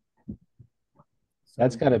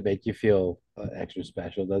 That's got to make you feel extra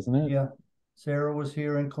special, doesn't it? Yeah. Sarah was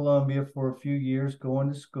here in Columbia for a few years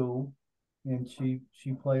going to school, and she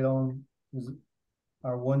played on, was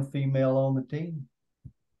our one female on the team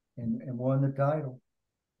and won the title.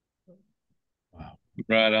 Wow.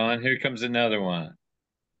 Right on. Here comes another one.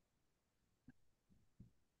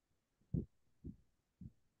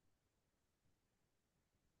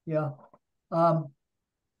 Yeah.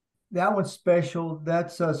 That one's special.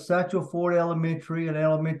 That's Satchel Ford Elementary, an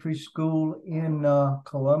elementary school in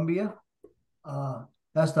Columbia.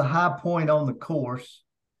 That's the high point on the course.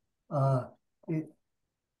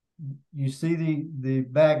 You see the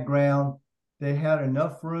background. They had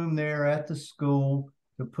enough room there at the school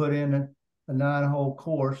to put in a 9-hole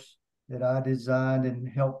course that I designed and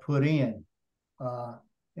helped put in.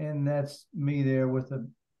 And that's me there with a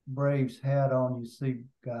Braves hat on, you see,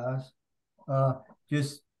 guys.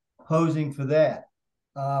 Just posing for that.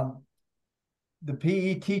 The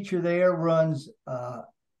PE teacher there runs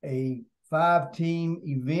a 5-team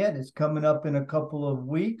event. It's coming up in a couple of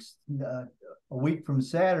weeks, a week from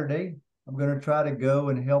Saturday. I'm going to try to go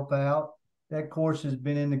and help out. That course has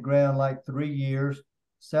been in the ground like 3 years.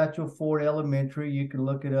 Satchel Ford Elementary. You can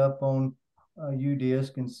look it up on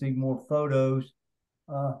UDisc and see more photos.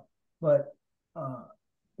 But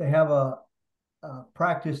they have a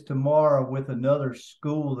practice tomorrow with another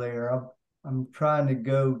school there. I'm trying to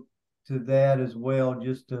go to that as well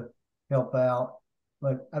just to help out.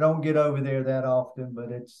 But I don't get over there that often,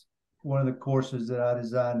 but it's one of the courses that I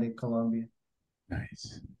designed in Columbia.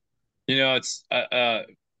 Nice. You know, it's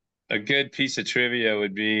a good piece of trivia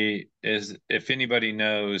would be is if anybody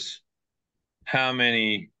knows how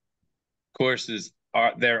many courses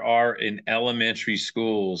there are in elementary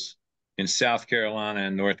schools in South Carolina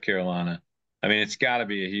and North Carolina. I mean, it's got to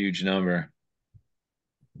be a huge number.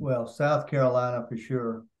 Well, South Carolina for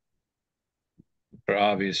sure. For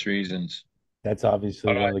obvious reasons. That's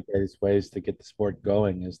obviously one of the greatest ways to get the sport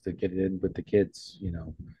going is to get it in with the kids. You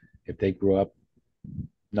know, if they grew up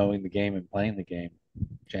knowing the game and playing the game,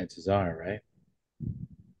 chances are, right?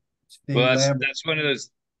 Steve Well, Lambert. that's one of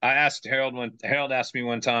those. I asked Harold Harold asked me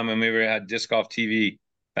one time when we had disc golf TV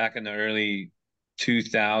back in the early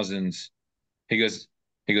 2000s. He goes,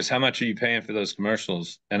 how much are you paying for those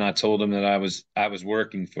commercials? And I told him that I was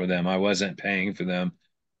working for them. I wasn't paying for them.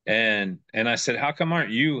 And I said, how come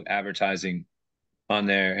aren't you advertising on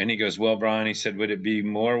there? And he goes, well, Brian, he said, would it be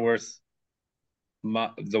more worth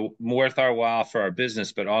our while for our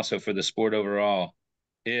business, but also for the sport overall,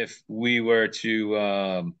 if we were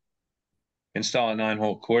to install a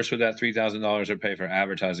 9-hole course with that $3,000 or pay for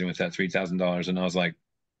advertising with that $3,000? And I was like,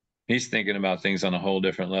 he's thinking about things on a whole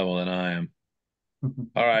different level than I am.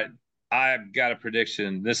 All right. I've got a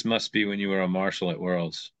prediction. This must be when you were a marshal at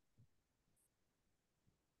Worlds.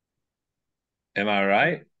 Am I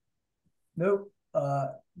right? Nope.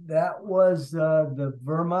 That was the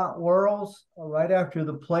Vermont Worlds right after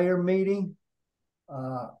the player meeting,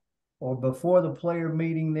 or before the player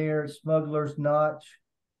meeting there at Smuggler's Notch.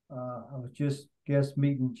 I was just guest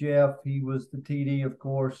meeting Jeff. He was the TD, of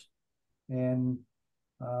course, and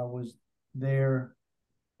I was there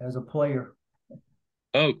as a player.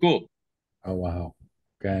 Oh, cool. Oh, wow.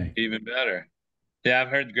 Okay. Even better. Yeah, I've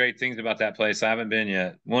heard great things about that place. I haven't been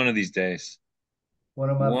yet. One of these days. One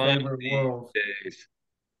of my favorite worlds.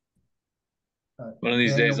 One of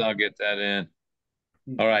these days I'll get that in.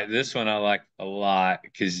 All right, this one I like a lot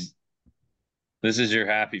because this is your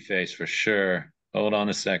happy face for sure. Hold on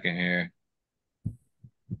a second here.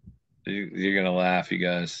 You're gonna laugh, you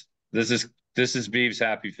guys. This is Beeves'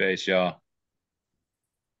 happy face, y'all.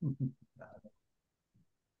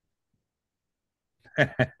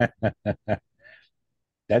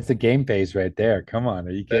 That's the game face right there. Come on,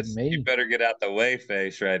 are you kidding You me? better get out the way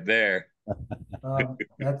face right there.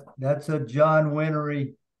 That's a John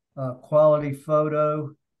Winery quality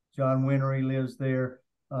photo. John Winery lives there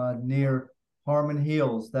near Harmon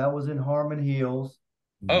Hills. That was in Harmon Hills.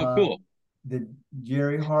 Oh, Uh, cool. the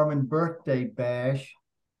Jerry Harmon birthday bash,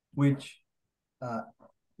 which uh,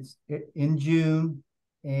 is in June,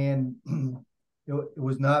 and it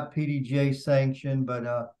was not PDGA sanctioned, but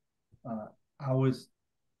I was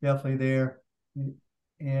definitely there.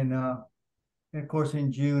 And of course,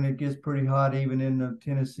 in June, it gets pretty hot even in the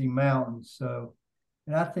Tennessee mountains. So,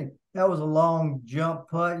 and I think that was a long jump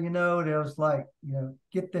putt, that was like,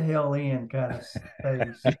 get the hell in kind of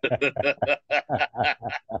space.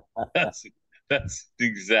 That's that's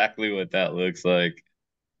exactly what that looks like.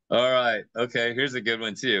 All right. Okay, here's a good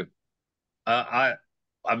one too. I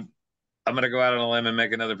I'm I'm gonna go out on a limb and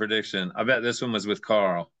make another prediction. I bet this one was with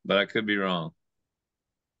Carl, but I could be wrong.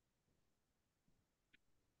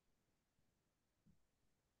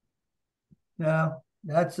 Now,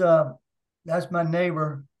 that's my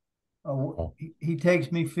neighbor. Oh, He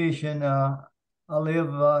takes me fishing. I live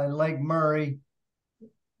in Lake Murray.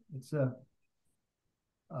 It's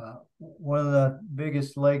one of the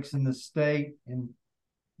biggest lakes in the state, and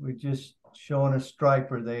we're just showing a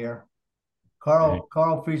striper there. okay.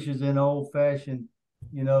 Carl fishes in old fashioned,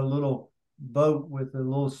 little boat with a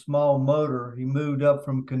little small motor. He moved up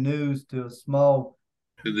from canoes to a small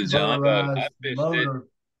To the John boat. I motorized fished it. motor.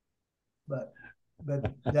 But but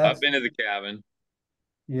I've that's been to the cabin.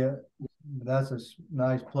 yeah, that's a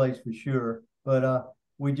nice place for sure. But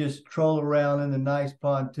we just troll around in the nice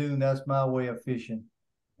pontoon. That's my way of fishing.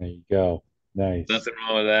 There you go. Nice. Nothing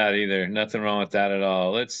wrong with that either. Nothing wrong with that at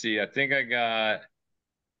all. Let's see. I think I got,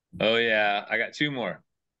 oh yeah, I got two more.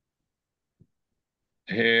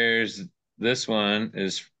 Here's this one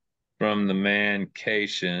is from the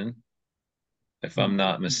Mancation, if I'm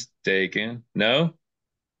not mistaken. No,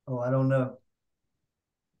 Oh, I don't know.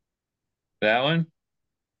 that one?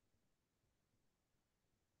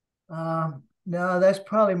 No, that's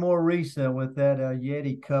probably more recent with that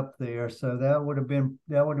Yeti Cup there. So that would have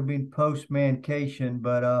been post Mancation,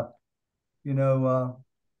 but it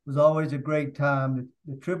was always a great time.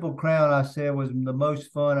 The Triple Crown I said was the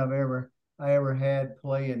most fun I ever had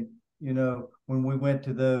playing. When we went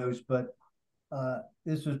to those, but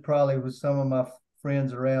this was probably with some of my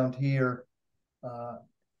friends around here, uh,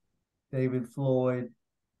 David Floyd,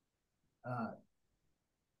 uh,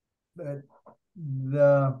 but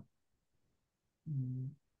the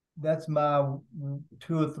that's my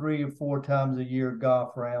 2 or 3 or 4 times a year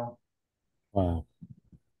golf round. Wow.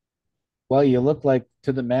 Well, you look like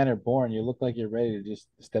to the manner born, you look like you're ready to just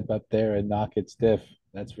step up there and knock it stiff.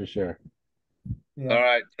 That's for sure. All Yeah,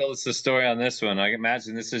 right, tell us the story on this one. I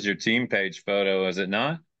imagine this is your team page photo, is it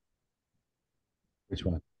not? Which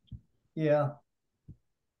one? yeah,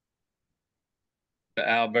 The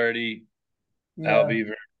Alberti, Al yeah.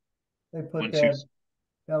 Beaver, They put 1-2. that.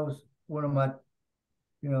 That was one of my,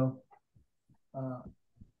 you know, uh,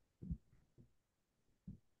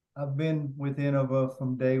 I've been with Innova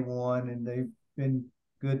from day one, and they've been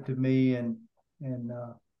good to me and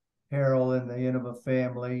Harold and the Innova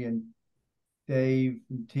family and Dave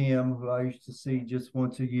and Tim, who I used to see just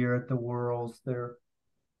once a year at the Worlds. Uh,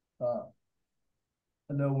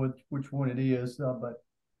 I know which one it is, but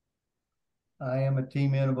I am a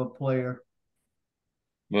Team Innova player.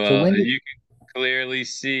 So Well, when did you can clearly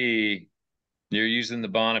see you're using the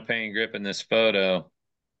Bonapane grip in this photo.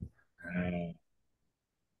 uh,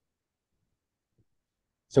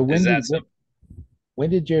 so Is that some? when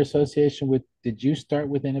did your association with did you start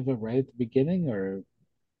with Innova right at the beginning, or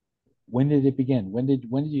when did it begin? When did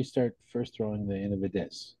you start first throwing the Innova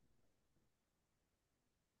disc?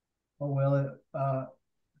 Oh well, as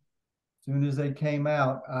soon as they came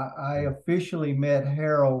out, I officially met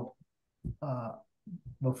Harold uh,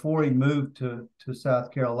 before he moved to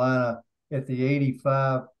South Carolina at the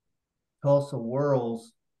 '85 Tulsa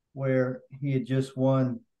Worlds, where he had just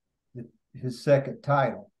won his second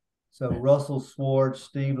title. So Russell Swartz,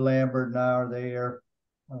 Steve Lambert, and I are there.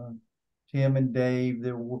 Tim and Dave.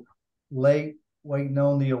 They were late, waiting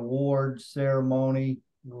on the awards ceremony,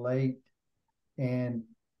 late, and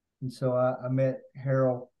so I met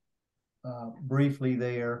Harold briefly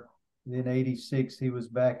there. Then '86, he was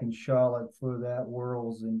back in Charlotte for that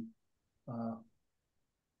Worlds, and uh,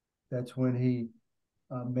 that's when he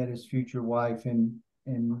met his future wife, and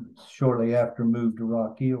shortly after moved to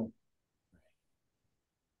Rock Hill.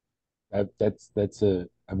 That's a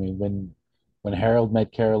I mean when Harold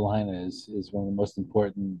met Carolina is one of the most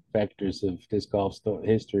important factors of disc golf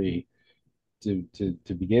history.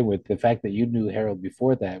 to begin with. The fact that you knew Harold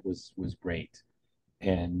before that was great,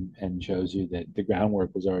 and shows you that the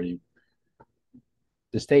groundwork was already,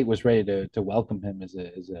 the state was ready to welcome him as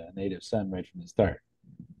a native son right from the start.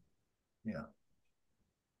 Yeah.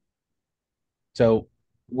 So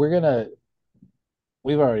we've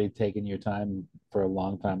already taken your time for a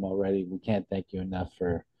long time already. We can't thank you enough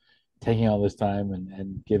for taking all this time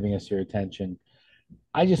and giving us your attention.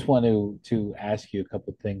 I just want to ask you a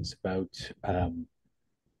couple of things about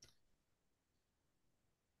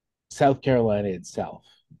South Carolina itself.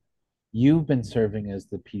 You've been serving as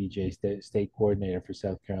the PDGA state coordinator for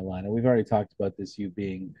South Carolina. We've already talked about this, you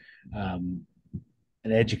being um,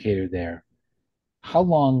 an educator there. How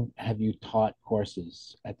long have you taught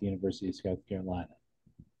courses at the University of South Carolina?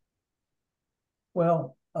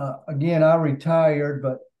 Well, again, I retired,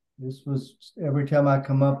 but this was every time I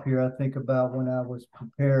come up here, I think about when I was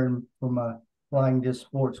preparing for my flying disc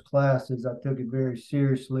sports classes. I took it very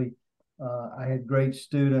seriously. I had great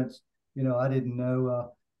students. I didn't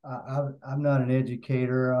know. I'm not an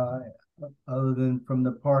educator, other than from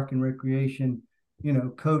the park and recreation,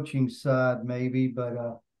 coaching side maybe.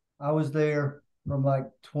 But I was there from like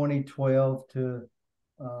 2012 to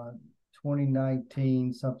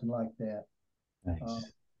 2019, something like that. Nice.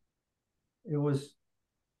 It was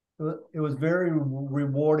it was very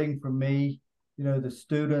rewarding for me. The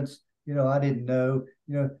students, I didn't know,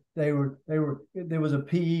 they were there was a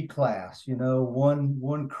PE class,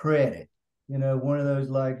 one credit, one of those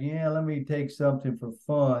like, yeah, let me take something for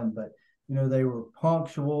fun. But they were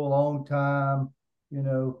punctual on time. We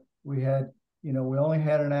only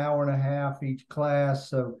had an hour and a half each class,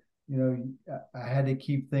 so I had to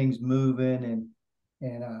keep things moving.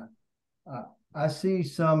 And I see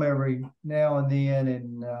some every now and then,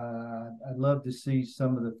 and I'd love to see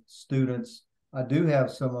some of the students. I do have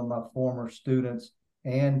some of my former students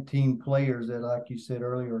and team players that, like you said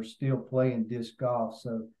earlier, are still playing disc golf.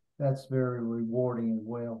 So that's very rewarding as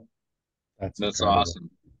well. That's incredible. awesome.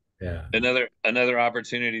 Yeah. Another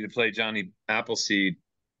opportunity to play Johnny Appleseed.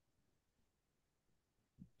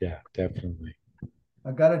 Yeah, definitely.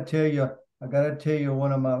 I gotta tell you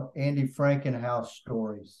one of my Andy Frankenhouse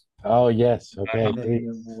stories. Oh yes. Okay,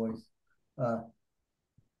 Canadian boys.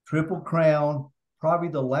 Triple Crown, probably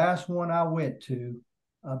the last one I went to,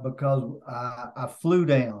 because I flew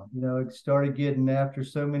down. It started getting, after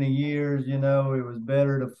so many years, it was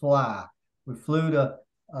better to fly. We flew to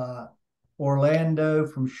Orlando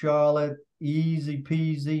from Charlotte, easy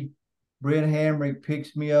peasy. Brent Hamrick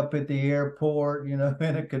picks me up at the airport, in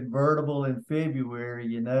a convertible in February,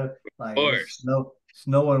 like it's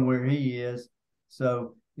snowing where he is.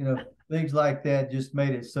 So, things like that just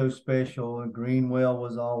made it so special. And Greenwell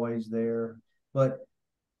was always there. But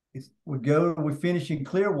we finish in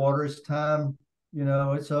Clearwater. It's time,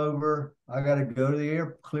 it's over. I got to go to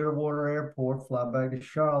the Clearwater Airport, fly back to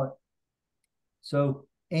Charlotte. So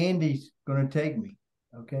Andy's going to take me.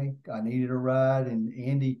 Okay. I needed a ride, and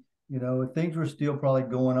Andy, things were still probably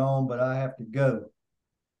going on, but I have to go.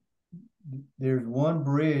 There's one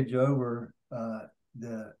bridge over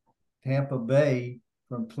the Tampa Bay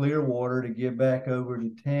from Clearwater to get back over to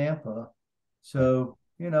Tampa. So,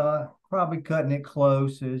 probably cutting it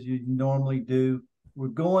close as you normally do. We're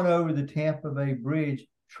going over the Tampa Bay Bridge,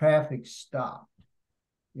 traffic stopped.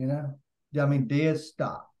 Dead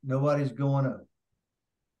stop. Nobody's going over.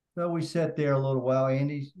 So we sat there a little while.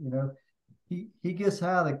 Andy's, he gets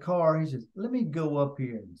out of the car. He says, let me go up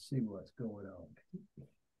here and see what's going on.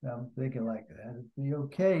 And I'm thinking like, that'd be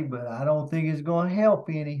okay, but I don't think it's going to help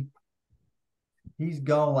any. He's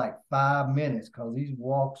gone like 5 minutes because he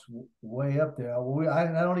walks way up there.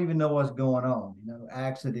 I don't even know what's going on.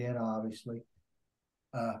 Accident, obviously.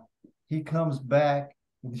 He comes back,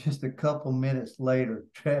 and just a couple minutes later,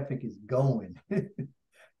 traffic is going.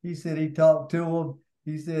 He said he talked to him.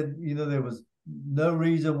 He said, there was no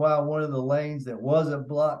reason why one of the lanes that wasn't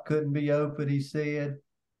blocked couldn't be open, he said.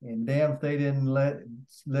 And damn if they didn't let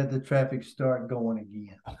the traffic start going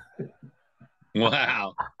again.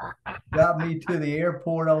 Wow. Got me to the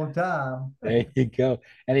airport on time. There you go.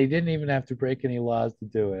 And he didn't even have to break any laws to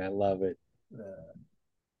do it. I love it.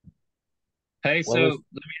 Hey, so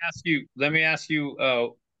let me ask you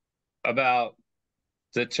about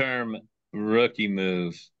the term rookie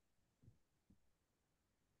move.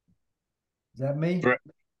 Is that me?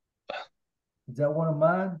 Is that one of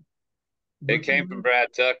mine? It came from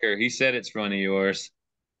Brad Tucker. He said it's one of yours.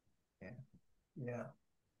 Yeah.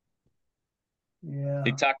 Yeah.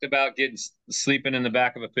 He talked about sleeping in the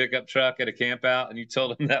back of a pickup truck at a camp out, and you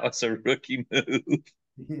told him that was a rookie move.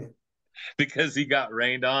 Yeah. Because he got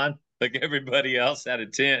rained on. like everybody else had a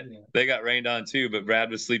tent. Yeah. They got rained on too, but Brad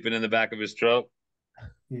was sleeping in the back of his truck.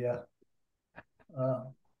 Yeah.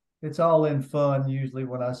 It's all in fun usually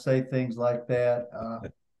when I say things like that.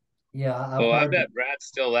 Yeah, I've Oh, I heard bet Brad's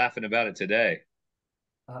still laughing about it today.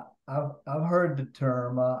 I've heard the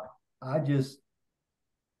term. I just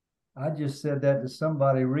I just said that to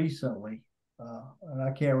somebody recently, and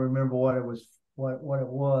I can't remember what it was, what it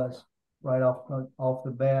was right off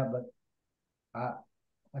the bat. But I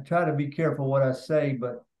I try to be careful what I say.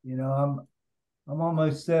 But I'm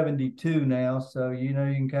almost 72 now, so you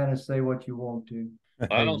can kind of say what you want to.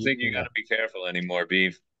 I don't think you got Yeah. to be careful anymore,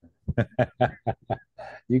 Beef.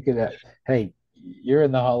 You could, hey, you're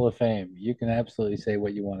in the Hall of Fame. You can absolutely say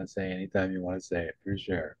what you want to say anytime you want to say it, for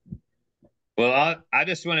sure. Well, I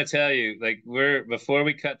just want to tell you, like, before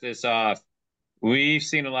we cut this off, we've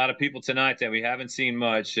seen a lot of people tonight that we haven't seen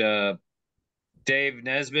much. Dave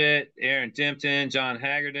Nesbitt, Aaron Dimpton, John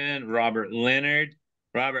Haggerton, Robert Leonard.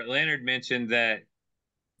 Robert Leonard mentioned that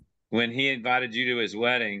when he invited you to his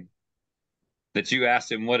wedding, that you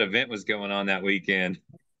asked him what event was going on that weekend.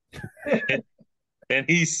 And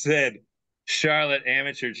he said, Charlotte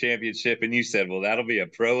Amateur Championship. And you said, well, that'll be a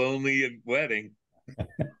pro only wedding.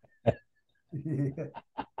 Yeah.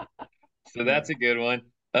 So that's a good one.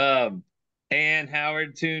 Ann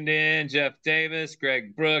Howard tuned in, Jeff Davis,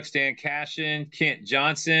 Greg Brooks, Dan Cashin, Kent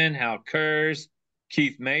Johnson, Hal Kurz,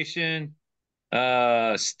 Keith Mason,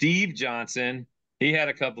 Steve Johnson. He had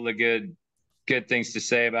a couple of good things to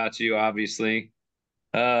say about you, obviously.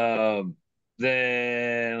 Then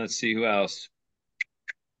let's see who else.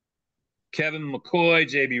 Kevin McCoy,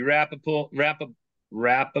 JB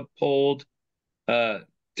Rappapold,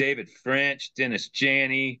 David French, Dennis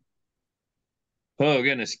Janney. Oh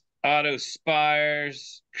goodness, Otto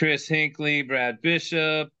Spires, Chris Hinckley, Brad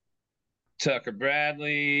Bishop, Tucker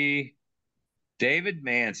Bradley, David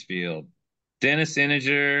Mansfield, Dennis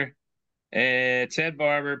Integer, Ted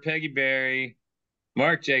Barber, Peggy Berry,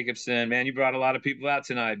 Mark Jacobson. Man, you brought a lot of people out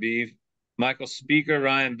tonight, Beef. Michael Speaker,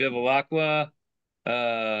 Ryan Bivalacqua,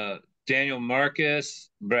 Daniel Marcus,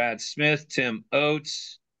 Brad Smith, Tim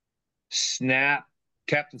Oates, Snap,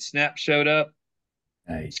 Captain Snap showed up.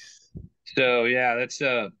 Nice. So yeah, that's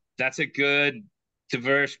a good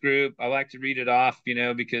diverse group. I like to read it off,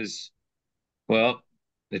 because well,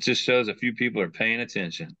 it just shows a few people are paying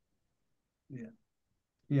attention. Yeah.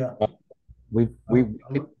 Yeah. Well, we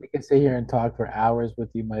can sit here and talk for hours with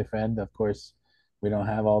you, my friend. Of course, we don't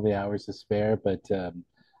have all the hours to spare, but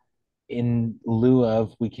in lieu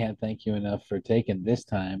of, we can't thank you enough for taking this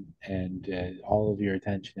time and all of your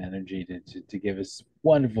attention and energy to give us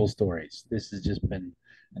wonderful stories. This has just been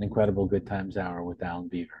an incredible good times hour with Alan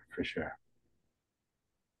Beaver, for sure.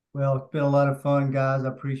 Well, it's been a lot of fun, guys. I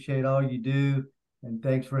appreciate all you do, and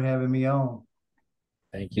thanks for having me on.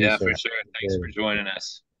 Thank you, Yeah, sir. for sure. Thanks for joining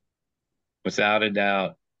us. Without a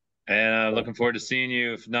doubt. And looking forward to seeing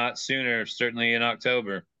you, if not sooner, certainly in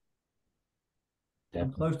October. I'm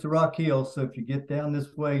Definitely. close to Rock Hill, so if you get down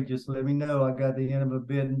this way, just let me know. I got the end of a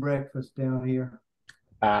bed and breakfast down here.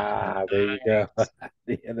 Ah, there you go.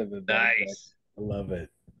 The end of the bed. Nice. I love it.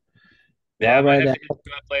 Well, Yeah, I all might right, have Al. to hit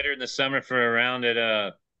you up later in the summer for a round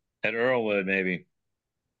at Earlwood, maybe.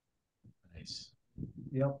 Nice.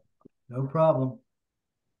 Yep, no problem.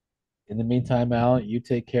 In the meantime, Alan, you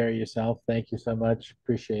take care of yourself. Thank you so much.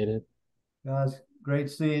 Appreciate it. Guys, great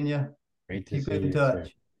seeing you. Great to Keep see in you, sir.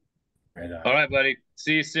 touch. Right on. All right, buddy.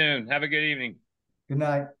 See you soon. Have a good evening. Good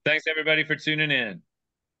night. Thanks everybody for tuning in.